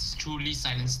 He's truly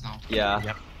silenced now. Yeah.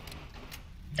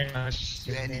 Yep.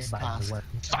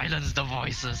 Silence the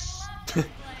voices.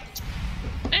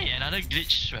 Hey, another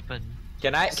glitch weapon.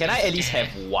 Can I at least have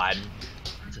one?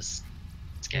 Just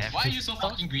scare. Why are you so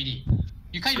fucking greedy?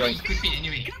 You can't even equip it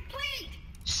anyway.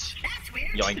 That's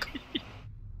weird. Yoink.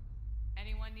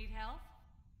 Anyone need help?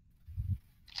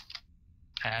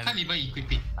 Can't even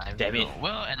equip it. Damn it.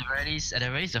 Well, at the very least,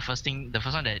 the first one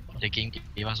that the game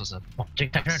gave us was a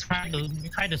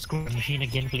Try to screw the machine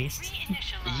again, please.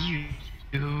 Ew.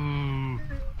 Ooh.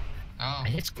 Oh.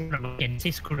 I said screw the machine.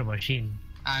 Say screw the machine.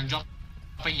 I'm dropping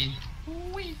in.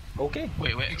 Wait. Okay.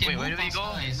 Wait, where do we go?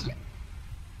 Faster.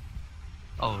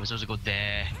 Oh, we're supposed to go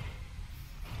there.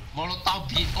 Volatile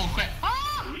beat. Oh crap.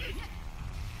 Ah!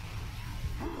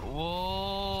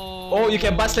 Whoa. Oh, you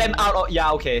can butt slam out. Oh,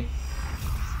 yeah, okay.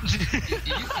 Did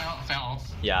you fell off?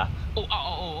 Yeah.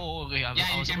 Oh, okay. Yeah,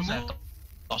 you can move.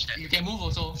 Dodge that. You can move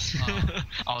also.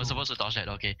 I was supposed to dodge that,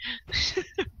 okay.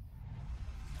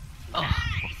 Oh.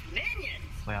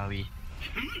 Where are we?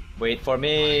 Wait for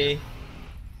me.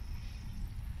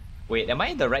 Wait, am I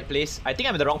in the right place? I think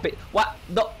I'm in the wrong place. What?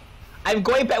 No. I'm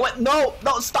going back. What? No,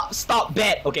 no, stop.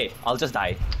 Bad. Okay, I'll just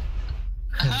die.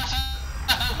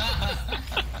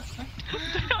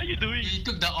 What are you doing? You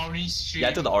took the orange stream. Yeah,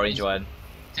 I took the orange one.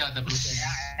 Yeah, the blue stream.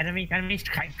 Enemy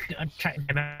try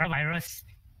virus.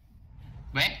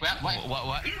 Where? What?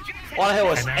 All I heard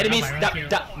was Chimera enemies,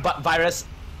 virus. virus.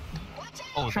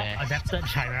 Oh, there. Adapted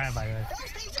Chimera virus.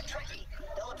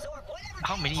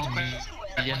 How many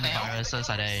million viruses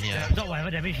are there in here? Not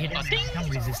whatever damage hit them, become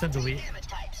resistant to it.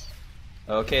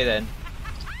 Okay then.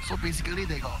 So basically,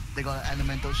 they got an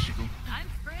elemental shield.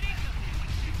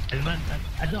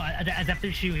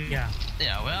 Adapted shield, yeah.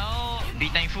 Yeah, well, be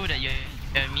thankful that you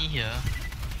have me here.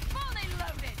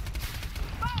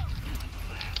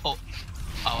 Oh.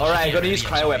 Alright, gotta use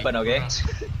cryo weapon, okay?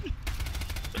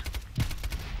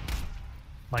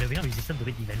 But they'll become resistant to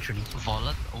it eventually.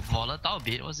 Volatile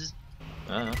bit? What's this?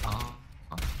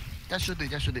 That should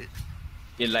it.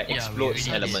 It like Yeah, explodes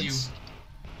we elements.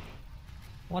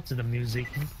 What's the music?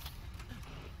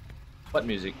 What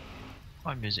music?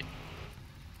 What music?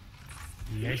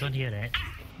 You guys don't hear that?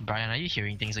 Brian, are you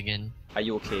hearing things again? Are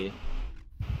you okay?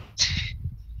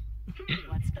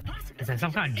 It's like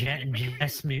some kind of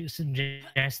jazz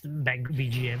back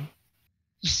BGM.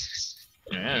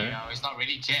 Yeah, it's not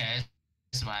really jazz,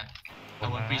 but I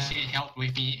would appreciate help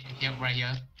with me here right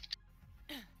here.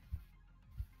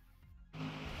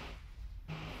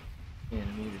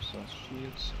 Enemy resource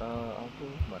shields auto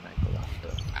maniacal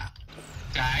after.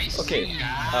 Guys. Okay.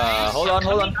 Guys. Hold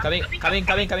on. Coming.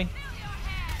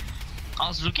 I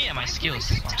was looking at my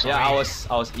skills. I'm sorry. Yeah,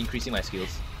 I was increasing my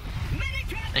skills.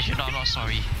 Actually, no, I'm not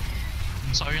sorry.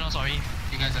 Not sorry.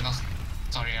 You guys are not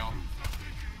sorry at all.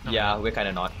 No. Yeah, we're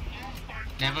kinda not.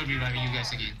 Never reviving you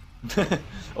guys again.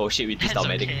 Oh shit, we pissed out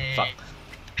medic. okay. Fuck.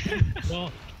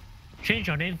 So, change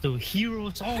your name to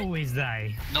Heroes Always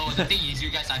Die. No, the thing is, you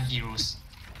guys aren't heroes.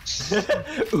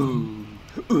 Ooh.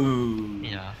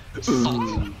 Yeah.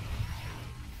 Ooh.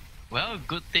 Well,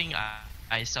 good thing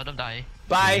I seldom die.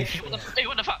 Bye. Hey,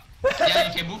 what the fuck?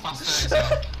 Yeah, you can move faster as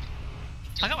well.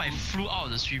 How come I flew out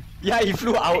of the stream? Yeah, he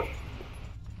flew out.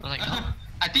 I was like, huh?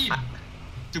 I think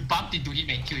to bump into him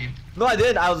and kill him. No, I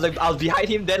didn't. I was behind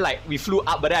him. Then like we flew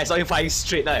up, but then I saw him flying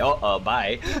straight. Like,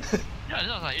 bye. Yeah, then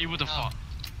I was like, hey, what the fuck?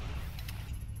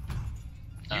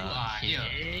 You are here.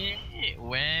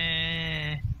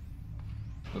 Where?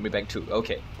 Let me back to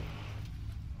okay.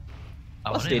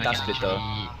 I What's wonder if I data can splitter?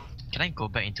 Can I go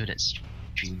back into that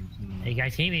stream? Hey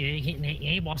guys,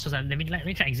 hey bosses, let me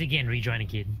try exit again and rejoin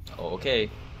again. Oh, okay.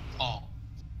 Oh.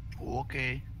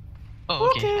 Okay. Oh,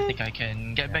 okay. I think I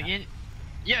can get back in.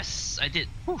 Yes, I did.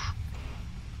 Whew.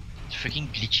 It's freaking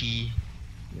glitchy.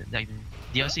 Like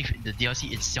the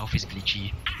DLC itself is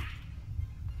glitchy.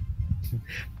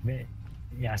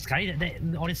 Yeah, Sky,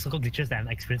 all these circle glitches that I'm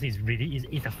experiencing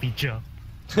is a feature.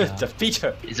 It's a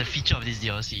feature. It's a feature of this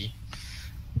DLC.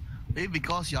 Maybe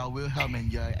because you're Wilhelm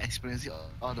and you're experiencing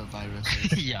all the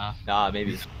viruses. Yeah.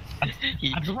 Maybe. I'm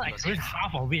just experiencing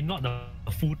half of it, not the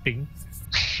full thing.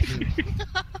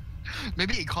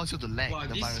 Maybe it caused you to lag Wow,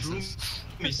 the this room viruses.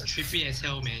 is trippy as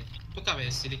hell, man. Look up at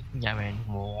the ceiling. Yeah, man.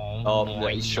 Oh,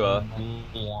 yeah, sure.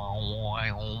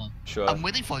 Sure. I'm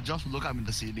waiting for Josh to look up in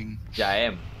the ceiling. Yeah, I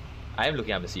am. I am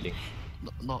looking at the ceiling.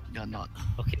 No, you're not.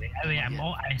 Okay,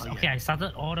 I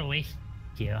started all the way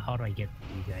here. How do I get to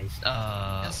you guys?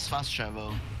 That's fast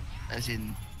travel. As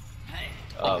in,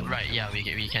 Right, yeah,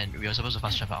 we are supposed to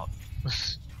fast travel out.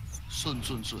 soon.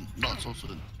 Not so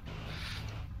soon.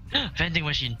 Vending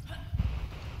machine.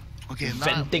 Okay,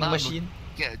 Venting machine?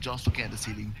 Yeah, Josh looking at the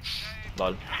ceiling.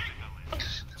 Lol.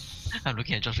 I'm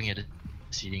looking at Josh looking at the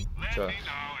ceiling. Sure.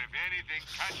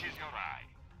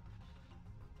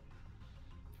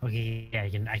 Okay, yeah,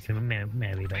 I can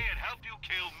marry back.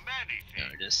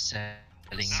 Just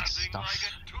selling stuff.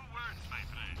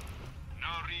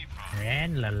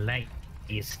 And the lag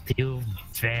is still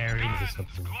very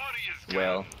visible.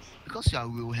 Well. Because you are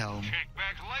Wilhelm.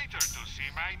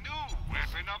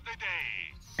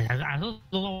 And I don't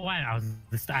know why I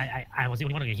was the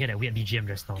only one who can hear that weird BGM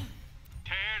just now.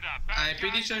 I'm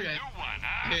pretty sure you're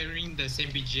hearing the same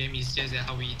BGM, it's just that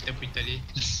how we interpreted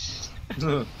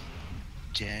it.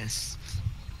 Jazz.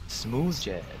 Smooth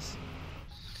jazz.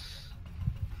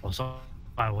 Also,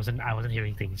 I wasn't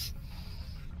hearing things.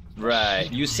 Right.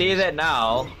 You say that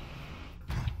now.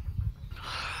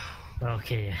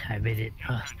 Okay, I made it.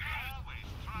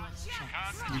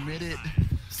 You made it.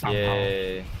 Somehow.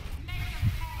 Yay.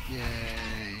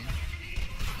 Yay.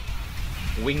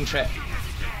 Wing trap.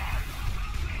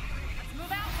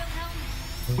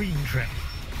 Wing trap.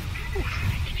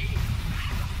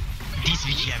 This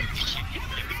VGM.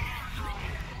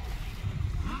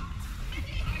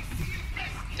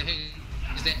 The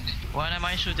heck is that? What am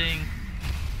I shooting?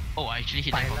 Oh, I actually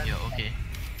hit that from here. Okay.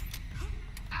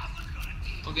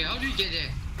 Okay, how do you get there?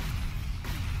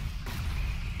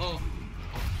 Oh,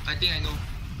 I think I know.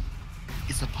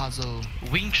 It's a puzzle.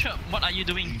 Wing trap. What are you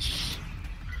doing?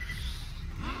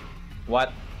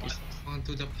 What?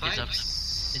 Onto the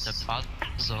pipes. It's a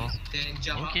puzzle. Then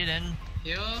jump Okay up then.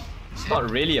 here. It's not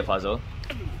really a puzzle.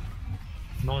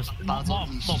 No, it's more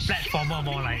platformer,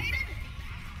 more like.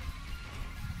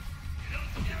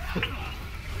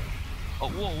 Oh,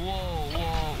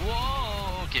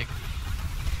 whoa. Okay.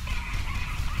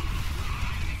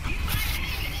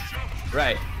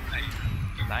 Right.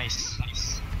 Nice.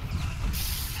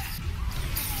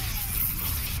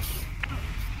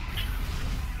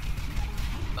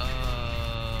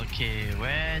 Okay,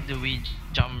 where do we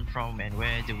jump from and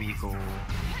where do we go?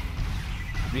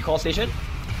 Recall station?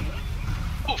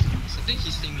 Oh, something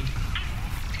hitting me.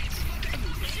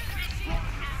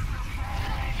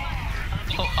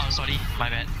 Oh, I'm sorry, my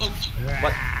bad. Oh,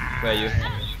 What? Where are you?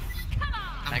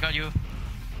 I got you.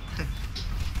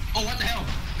 oh, what the hell?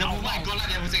 The moment I got out,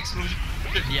 there was an explosion.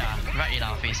 Yeah, right in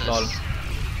our faces. Lol.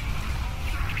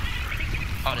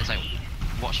 Oh, there's like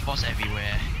watch balls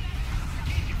everywhere.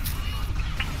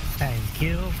 Thank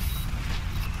you.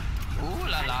 Ooh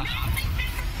la la.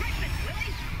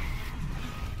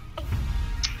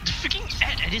 The freaking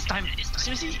ad at this time.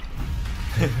 Seriously.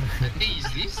 Hey, is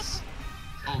this?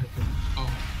 Oh,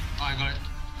 I got it.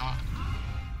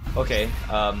 Okay,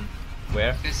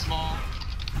 where? There's small.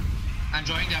 I'm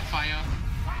drawing that fire.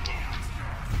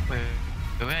 Where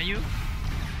are you?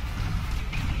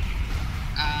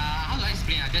 How do I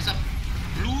explain? There's a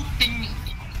blue thing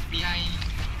behind.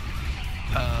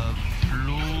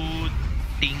 Blue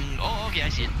thing. Oh, okay, I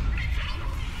see it.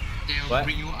 They'll What?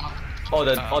 bring you up. Oh,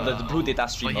 the blue data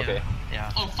stream. yeah. Okay.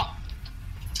 Yeah. Oh fuck!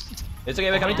 It's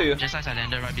okay. We're coming to you. Just as I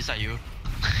landed right beside you.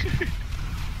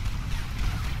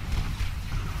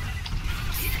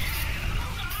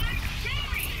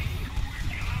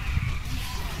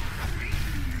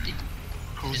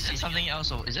 Is there something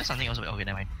else? Is there something else? Okay,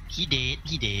 never mind. He did.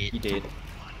 He did. He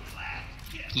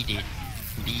did.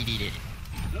 DED.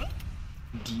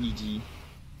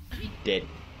 Dead.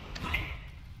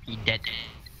 He dead.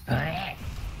 Are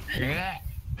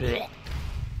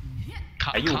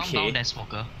you Calm okay? down there,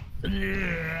 smoker.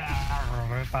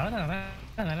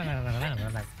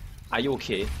 Are you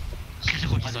okay? No,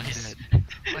 he's on his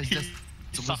It's just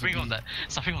suffering from the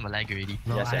lag already.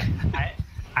 No, Yes, yeah.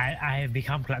 I have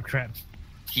become Claptrap.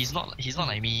 He's not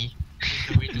like me.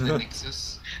 The way to the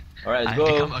Nexus. Alright, let's I've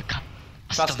go. become a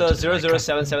Cluster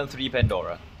 00773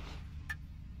 Pandora.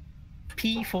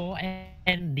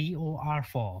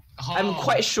 P4NDOR4. I'm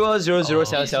quite sure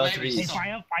 00773 Hey, is.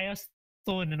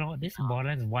 Firestone, you know, this is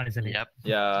Borderlands 1, isn't it? Yep.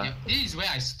 Yeah. Yeah, this is where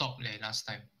I stopped last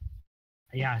time.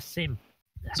 Yeah, same.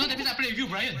 So that means I played with you,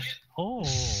 Brian. Oh.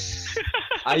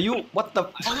 Are you? What the?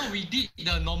 Oh no, we did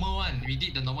the normal one. We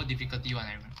did the normal difficulty one,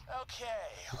 I remember. Okay,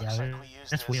 Yeah, looks like we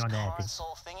used let's this wait on that, I think.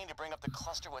 console thingy to bring up the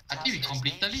cluster with I think we Task's H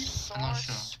completed it. I'm not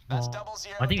sure. That's No,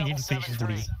 00 I think we need to finish this 773.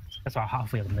 fully. That's about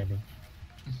halfway of the landing.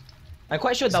 I'm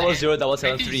quite sure Is that-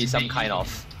 00773 is some big, kind big.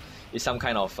 of. Is some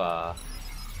kind of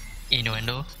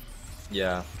Innuendo.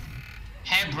 yeah.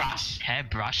 Hairbrush.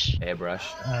 Hairbrush. Airbrush.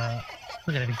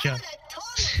 Look at the picture.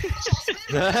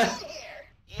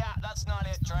 Yeah, that's not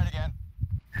it. Try it again.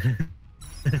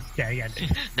 Yeah, yeah.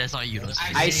 That's not you.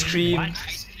 Ice cream. What?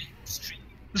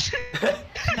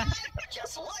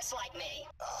 Just looks like me.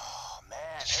 Oh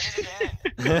man, hit it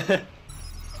again.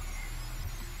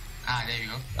 There you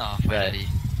go. Oh, finally.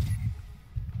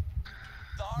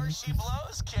 The harder she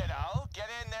blows, kiddo. Get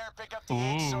in there, pick up the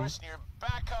egg source, and you're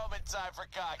back home in time for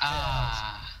cocktails.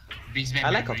 Brings back I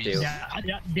like memories.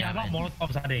 cocktails. They are not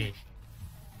Molotovs, are they?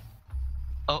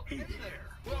 Oh. Hey there.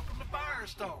 Welcome to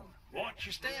Firestone. Watch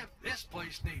your step. This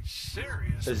place needs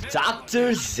serious. It's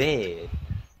Dr. Z.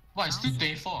 What, it's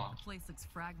 224? The place looks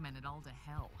fragmented all to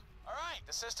hell. Alright,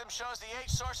 the system shows the H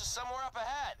source is somewhere up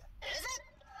ahead. Is it?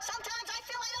 Sometimes I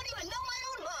feel I don't even know my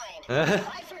own mind.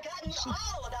 Uh-huh. I've forgotten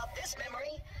all about this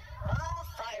memory. Ah,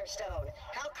 Firestone.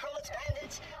 How cruel its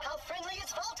bandits, how friendly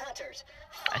its vault hunters.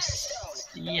 I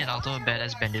see an ultimate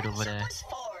badass bandit over there.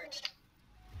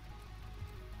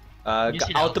 You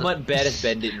see the Ultimate badass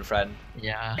bandit in front.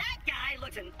 Yeah. That guy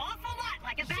looks an awful lot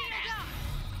like a badass.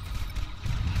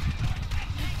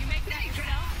 You make that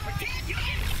yourself? Pretend you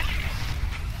can.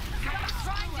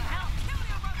 Trying to help kill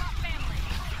your robot family.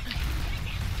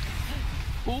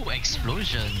 Ooh,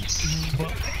 explosions.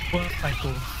 What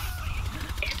cycle?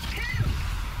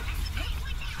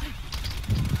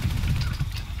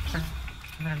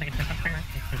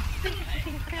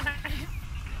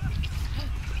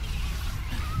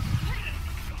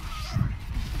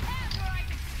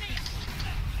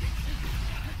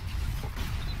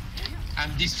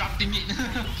 I'm disrupting it.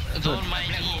 Don't mind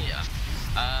me.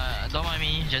 Don't mind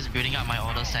me. Just building up my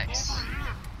order stacks.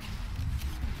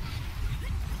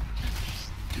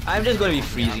 I'm just gonna be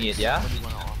freezing it, yeah?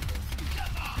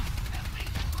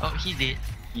 Oh, he did.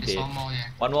 He There's did. one more, yeah.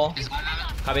 One more. There's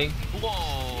another. Coming.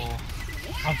 Whoa.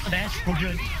 After that,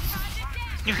 Trojan.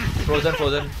 Frozen,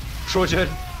 frozen. Trojan.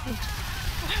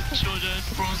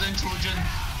 Frozen Trojan.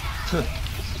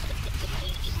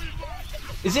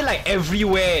 Is it like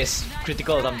everywhere is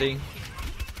critical or something?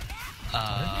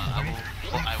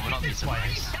 I will not be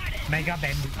surprised. Mega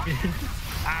Bandit.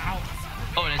 Ow.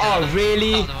 Oh, there's Oh, another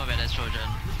really? ultimate badass Trojan.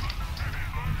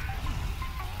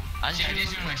 I just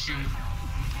used my shield.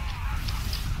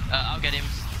 I'll get him.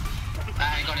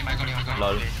 I got him.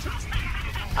 Lol. Okay.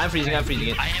 I'm freezing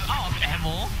it. I am out of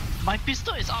ammo. My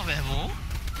pistol is out of ammo.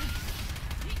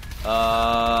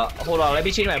 Hold on, let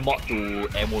me change my mod to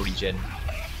ammo regen.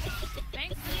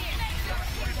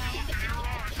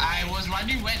 I was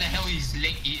wondering where the hell his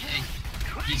head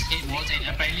was, and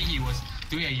apparently he was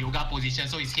doing a yoga position,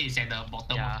 so his head is at the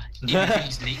bottom. Yeah. In between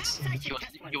his legs.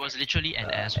 He was literally an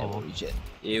asshole. Regen.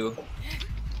 Ew.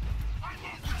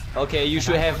 Okay, you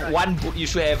should have you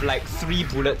should have like 3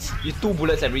 bullets. 2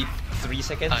 bullets every 3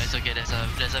 seconds. It's okay. There's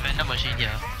a vendor machine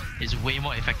here. It's way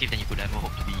more effective than you could ever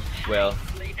hope to be. Well,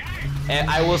 and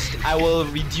I will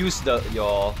reduce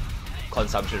your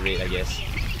consumption rate, I guess.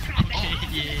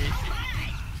 Yeah.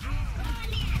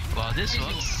 Wow, this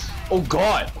works. Oh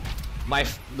god,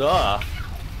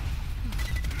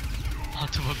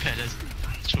 Ultimate badass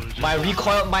Trojan. my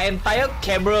recoil, my entire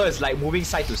camera is like moving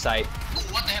side to side.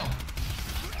 What the hell?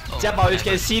 Jiabao, you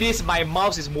can see this. My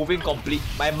mouse is moving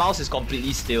My mouse is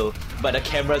completely still, but the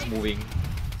camera is moving.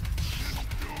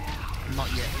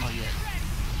 Not yet.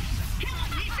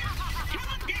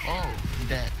 Oh,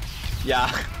 dead. Yeah.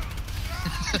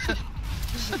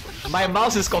 My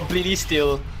mouse is completely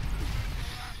still.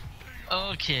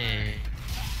 Okay.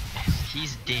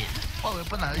 He's dead. What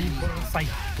weapon are you?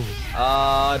 Cycle.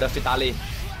 The Fatale.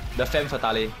 The Femme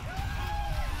Fatale.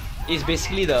 It's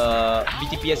basically the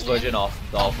BTPS version of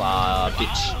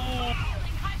Bitch.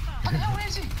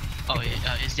 Oh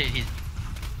yeah, it's dead. He's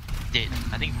dead.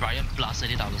 I think Brian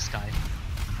blasted it out of the sky.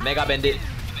 Mega Bandit.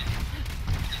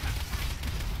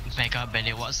 Mega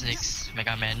Bandit, what's next?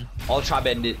 Mega Man. Ultra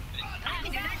Bandit.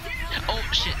 Oh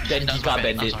shit. Then That's Giga my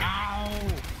bad. Bandit.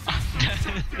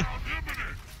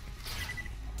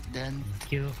 Then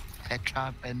Kill.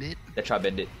 Tetra Bandit. Tetra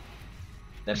Bandit.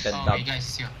 Then Oh, Phantom. you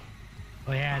guys here.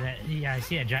 Oh yeah, I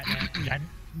see a giant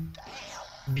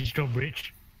Bistro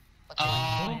Bridge.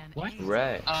 What?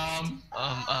 Right. Brian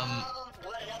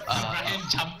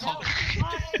jumped off.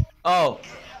 Oh.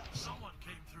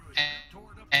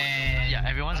 And Yeah,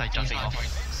 everyone's like jumping off.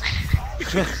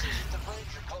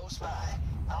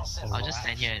 I'll just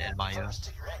stand here and admire.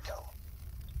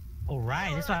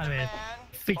 Alright, this one I will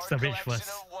fix the bridge first.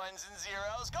 Ones and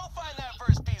zeros. Go find that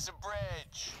first piece of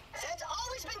bridge. Zed's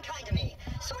always been kind to me.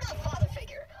 Sort of father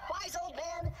figure. Wise old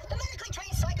man, the medically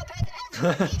trained psychopath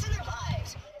everyone needs in their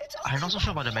lives. It's I'm not so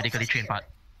sure about the medically trained part.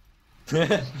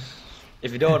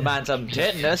 If you don't mind some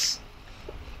tetanus.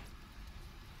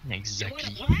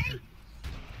 Exactly.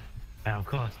 And of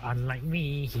course, unlike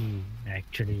me, he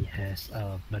actually has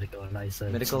a medical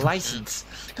license. Medical license.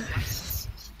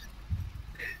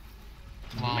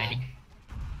 wow.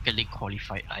 Medically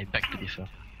qualified. I beg to differ.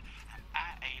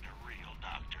 I ain't a real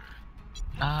doctor.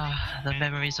 The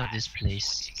memories of this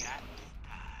place.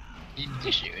 We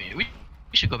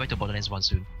should go back to Borderlands 1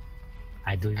 soon.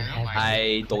 I don't even have.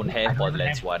 I don't have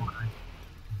Borderlands 1.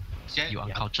 You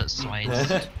uncultured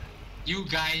swines. You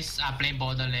guys are playing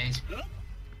Borderlands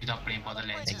without playing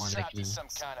Borderlands. Exactly. Some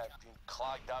kind of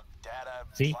clogged up data.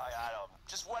 See? I don't.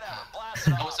 Just whatever. Blast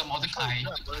it Oh, off. some Mordecai.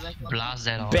 Blast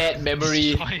that off. Bad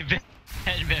memory. Destroy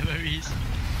bad memories.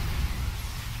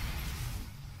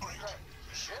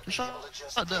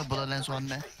 Not the Borderlands one,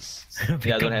 man. Yeah, I don't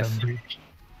Pick up have. the bridge.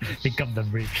 Pick up the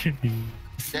bridge. Then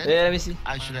Yeah, let me see.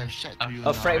 I should have shared to you.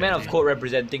 A fragment of code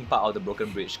representing part of the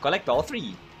broken bridge. Collect all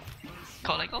 3.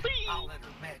 Collect all 3.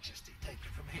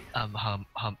 Her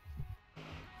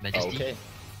Majesty. Okay.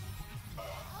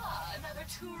 Another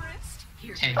tourist.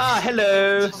 Here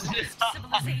Hello.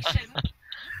 civilization.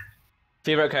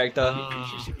 Favorite character?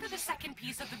 For the second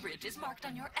piece of the bridge is marked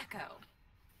on your echo.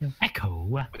 Echo.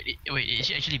 Wait, is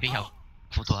she actually being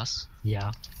helpful to us?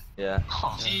 Yeah. Yeah.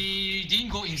 She didn't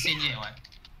go insane yet, what?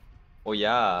 Oh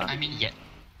yeah. I mean, Yet.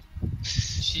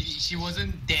 she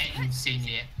wasn't that insane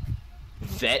yet.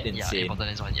 That Yeah, insane.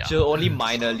 important is one, yeah. She's only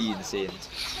minorly insane.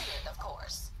 Of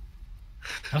course.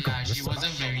 Yeah, she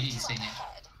wasn't very insane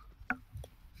yet.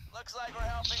 Looks like we're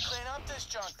helping clean up this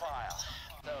junk pile.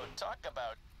 So talk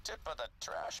about tip of the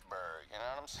trash berg, you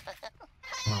know what I'm saying?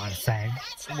 Oh, sad.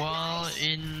 Well,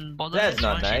 in Borderlands That's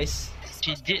not 1, nice.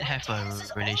 she did have a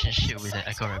relationship with an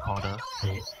echo recorder.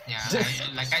 Yeah,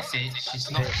 like I said, she's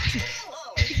not.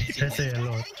 That's it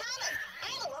alone.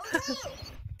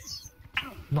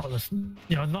 Not the,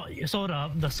 not so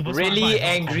the super. Really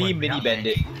angry mini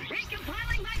bandit.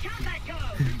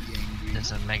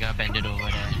 There's a mega bandit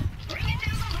over there.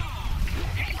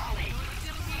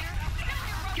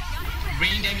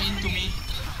 Bring them into me.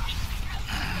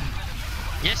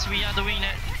 Yes, we are doing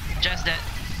that. Just that.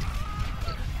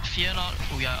 Fear not,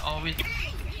 we are always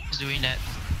doing that.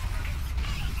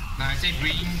 Now I say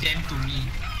bring them to me.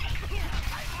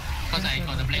 Because I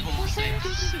got the black hole slam.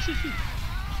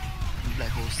 Black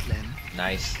hole slam.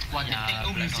 Nice. What the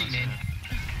techno music, man?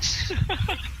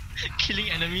 Killing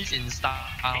enemies in style.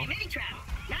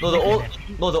 No, the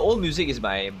old music is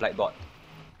by Blackbot.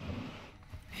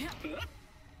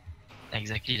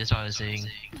 Exactly, that's what I was saying.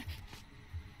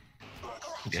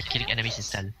 We are killing enemies in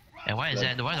style. And why is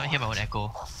that? Why do I hear my own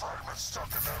echo?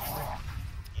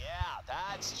 Yeah,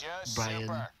 that's just Brian.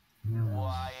 super.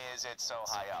 Why is it so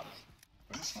high up?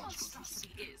 This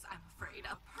monstrosity is, I'm afraid,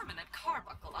 a permanent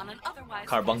carbuncle on an otherwise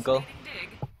Carbuncle? fascinating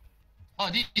dig. Oh,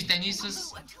 this is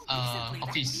Dennis's Recently, that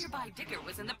office. nearby digger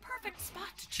was in the perfect spot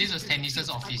to This was choose Dennis's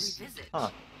I'd office. revisit. Huh.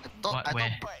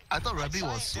 I thought Rabbit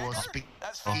was speaking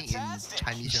in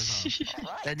Chinese just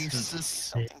now. Dennis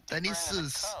is Wait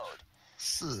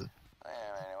a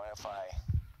minute, what if I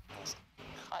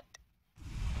cut?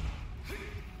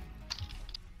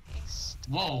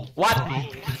 Whoa. What?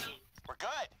 We're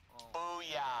good.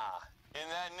 Booyah. Isn't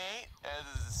that neat?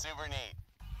 It's super neat.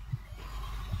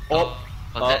 Oh.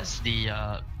 That's the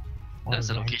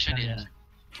location in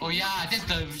Oh yeah, that's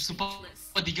the super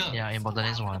digger. yeah in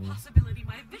Borderlands 1. Possibility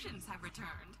my visions have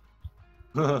returned.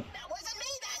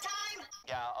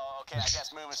 Yeah, okay, I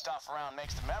guess moving stuff around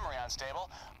makes the memory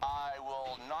unstable. I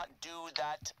will not do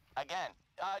that again.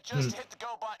 Just hit the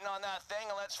go button on that thing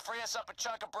and let's free us up a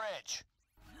chunk of bridge.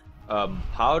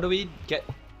 How do we get?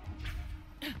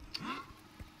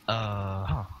 We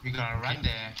gotta run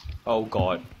there. Oh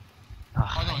god.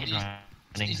 Oh no, it's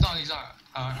not,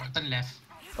 turn left.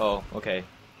 Oh, okay.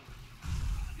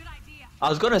 I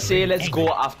was gonna say let's go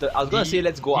after. I was gonna say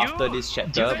let's go after this Do you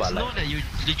chapter, guys but know like, that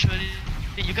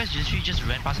you guys literally just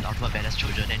ran past an ultimate badass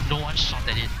children and no one shot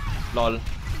at it? lol.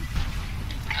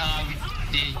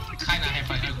 They kinda have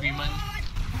an agreement.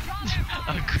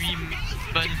 Agreement?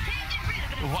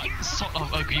 What sort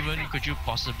of agreement could you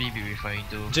possibly be referring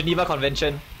to? Geneva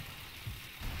Convention.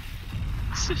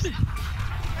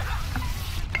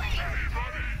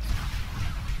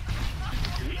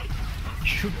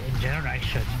 Shoot in general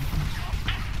direction.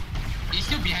 He's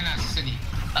still behind us, isn't he?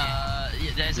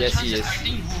 There's a Yes, chance he that is. I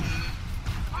think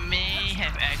Wolf. may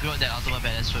have aggroed that ultimate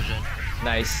badass children.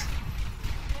 Nice.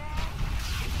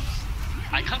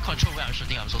 I can't control where I'm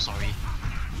shooting, I'm so sorry.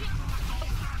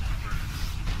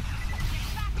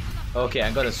 Okay,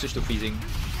 I'm gonna switch to freezing.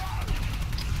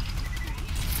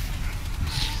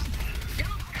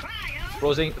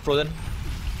 Frozen. Frozen.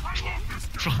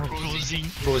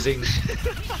 Frozen.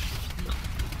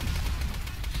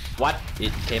 What?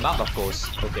 It came up, of course.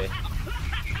 Okay.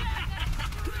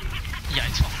 Yeah,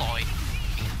 it's thawing.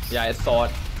 Yeah, I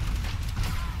thought.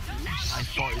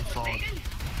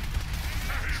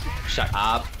 Shut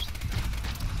up.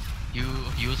 You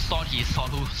thought he thought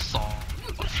who saw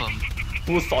firm.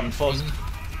 Who's confirmed?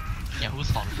 Yeah, who's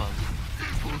confirmed?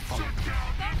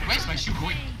 Where's my shoe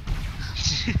going?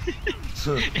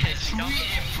 Chewie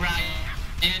and Brian,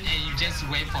 and you just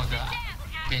went for the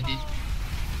bandit.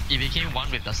 It became one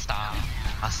with the star.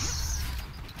 Us.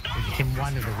 It became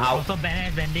one of the also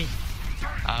badass bandit.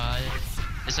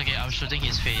 It's okay, I'm shooting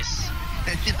his face.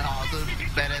 And then our other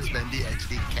badass bandit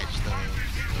actually catch the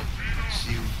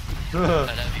shield.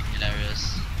 That'd be hilarious.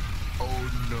 Oh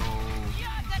no.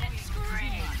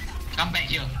 Come back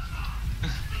here.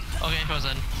 Okay,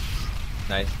 frozen.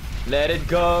 Nice. Let it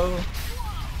go.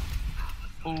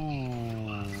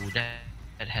 Ooh,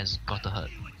 that has got to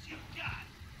hurt.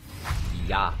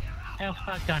 Yeah.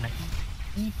 Alpha gonna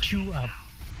eat you up.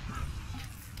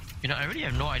 You know, I really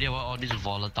have no idea what all these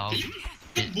volatile is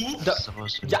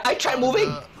supposed to be. Yeah, I tried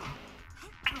moving.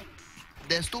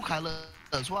 There's two colors.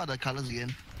 What are the colors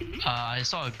again? I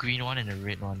saw a green one and a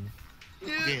red one.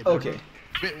 Okay. Okay.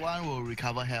 The red one will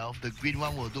recover health. The green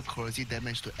one will do corrosive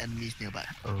damage to enemies nearby.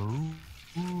 Oh.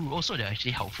 Ooh, also they're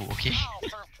actually helpful, okay?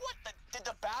 Did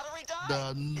the battery die?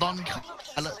 The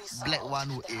non-colored black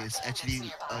one is actually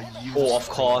used. Oh, of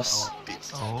course.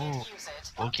 Oh,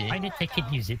 okay. Find it, take it,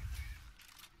 use it.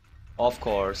 Of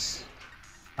course.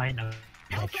 Find a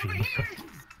battery.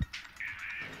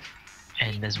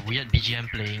 And there's weird BGM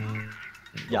playing.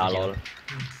 Yeah, lol.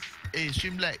 Hey,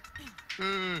 stream lag.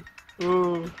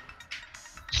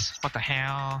 What the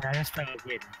hell? Let's try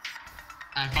again.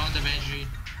 I found the battery.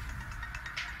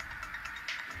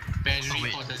 Battery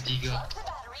wait. for the digger.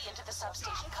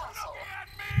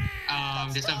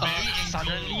 There's a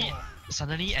very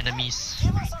Suddenly enemies.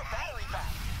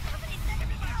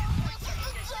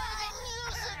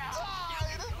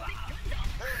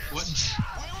 What?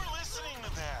 We were listening to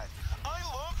that. I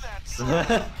love that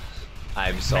song.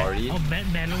 I'm sorry.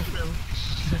 Mellow Phil.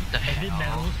 The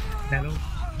hell?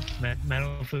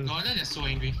 Mellow Phil. No wonder they're so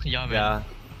angry. Yeah, man. Yeah.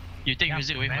 You take Yeah,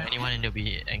 music away from man. anyone and they'll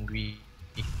be angry.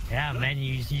 Yeah, man,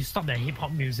 you stop the hip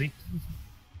hop music.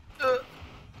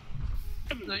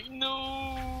 Like,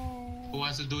 no. Who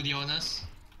wants to do the honors?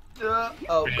 Oh,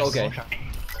 okay.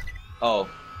 Oh.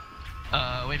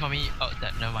 Wait for me. Oh,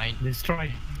 never mind.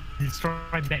 Destroy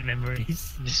bad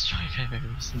memories. Destroy my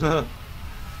memories.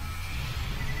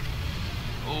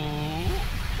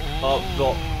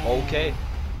 Oh, okay.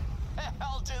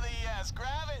 Hell to the yes.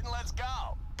 Grab it and let's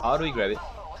go. How do we grab it?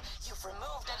 You've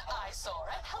removed an eyesore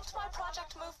and helped my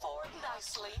project move forward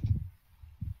nicely.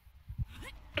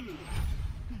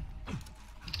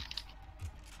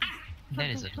 That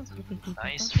is a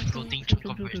nice floating chunk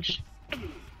of bridge.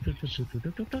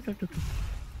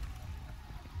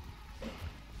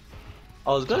 I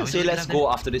was gonna Are we say doing let's that go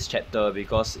then? after this chapter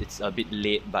because it's a bit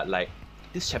late, but like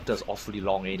this chapter is awfully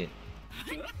long, ain't it?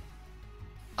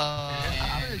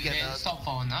 I'm gonna get Then stop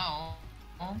for now.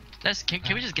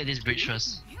 Can we just get this bridge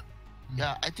first?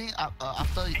 Yeah, I think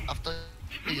after you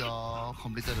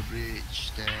completed the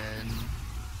bridge, then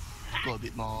go a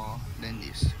bit more. Then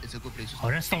it's a good place.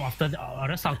 Or let's stop after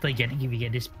we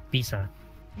get this piece. Yep.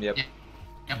 Yep,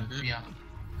 yeah.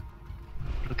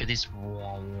 Look at this.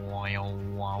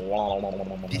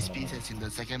 This piece is in the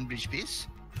second bridge piece.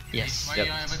 Yes. Why Yep.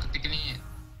 you ever taking it?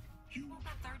 You want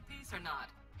that third piece or not?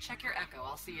 Check your echo.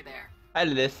 I'll see you there. Hi,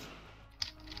 Lilith.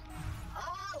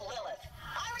 Ah, Lilith.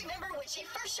 I remember when she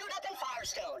first showed up in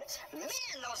Firestone. Man,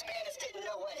 those bandits didn't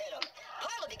know what hit them.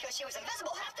 Partly because she was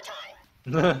invisible half the time.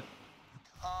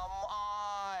 Come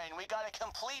on. We gotta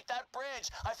complete that bridge.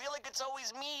 I feel like it's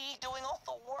always me doing all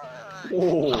the work.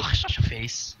 Oh, Shut your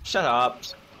face. shut up.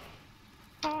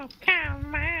 Oh,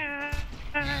 come on.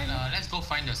 Let's go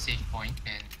find the safe point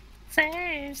and.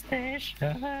 Save station.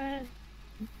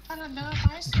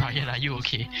 Brian, are you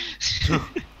okay?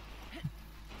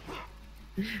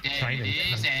 There it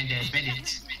is, and there's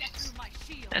bandits.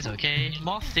 That's okay.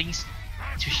 More things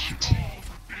to shoot.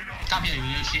 Come here, you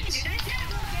little shits.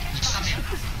 Come here.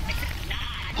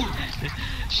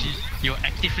 You're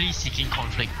actively seeking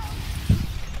conflict.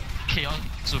 Chaos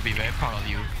will be very proud of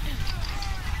you.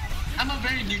 I'm a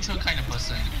very neutral kind of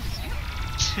person.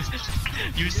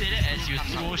 You say that as you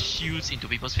throw shields into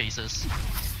people's faces.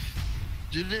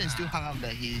 Julian is still hung up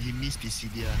that he missed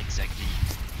Dissidia. Exactly.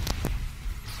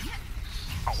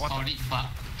 Oh, what Solid bug.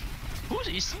 Who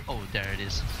is? Oh, there it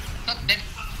is. Not that.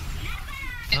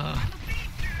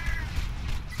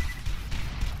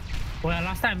 Well,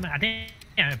 last time I think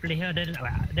I played here. Then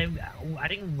I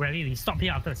think really we stopped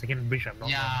here after the second bridge.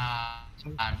 Yeah,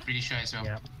 I'm pretty sure as well.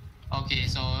 Yeah. Okay,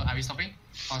 so are we stopping?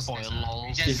 Oh,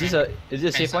 lol. Is this a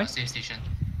safe point? Safe station.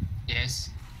 Yes.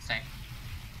 Thank.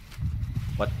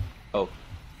 What? Oh.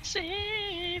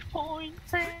 Save point,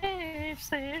 save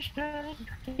station.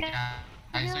 Yeah,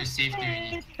 I saw it's safe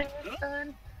already.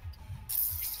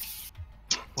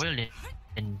 Well,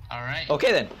 then. Alright.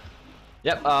 Okay then.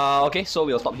 Yep. Okay. So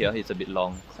we'll stop here. It's a bit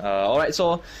long. All right.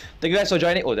 So thank you guys for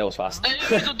joining. Oh, that was fast.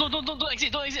 Hey, don't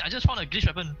exit! Don't exit! I just found a glitch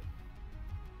weapon.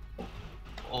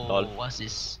 Oh, Lol. what's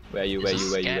this? Where are you?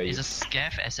 It's Where a you? It's a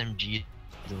scav SMG.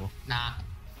 Though. Nah.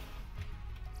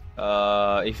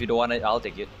 If you don't want it, I'll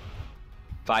take it.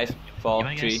 5, 4, Yeah,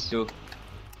 I 3, guess. 2.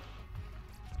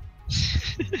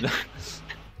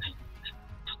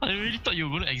 I really thought you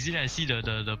were going to exit and I see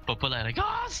the purple light like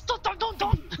stop,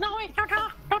 don't. No, wait,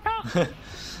 don't.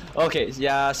 Okay,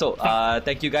 yeah, so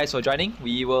thank you guys for joining.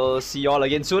 We will see you all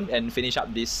again soon and finish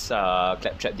up this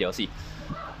Claptrap DLC.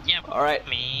 Yep. Alright.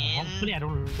 Man. Hopefully I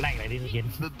don't lag like this again.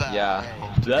 Bye-bye. Yeah.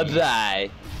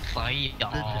 Bye-bye. Bye,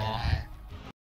 y'all.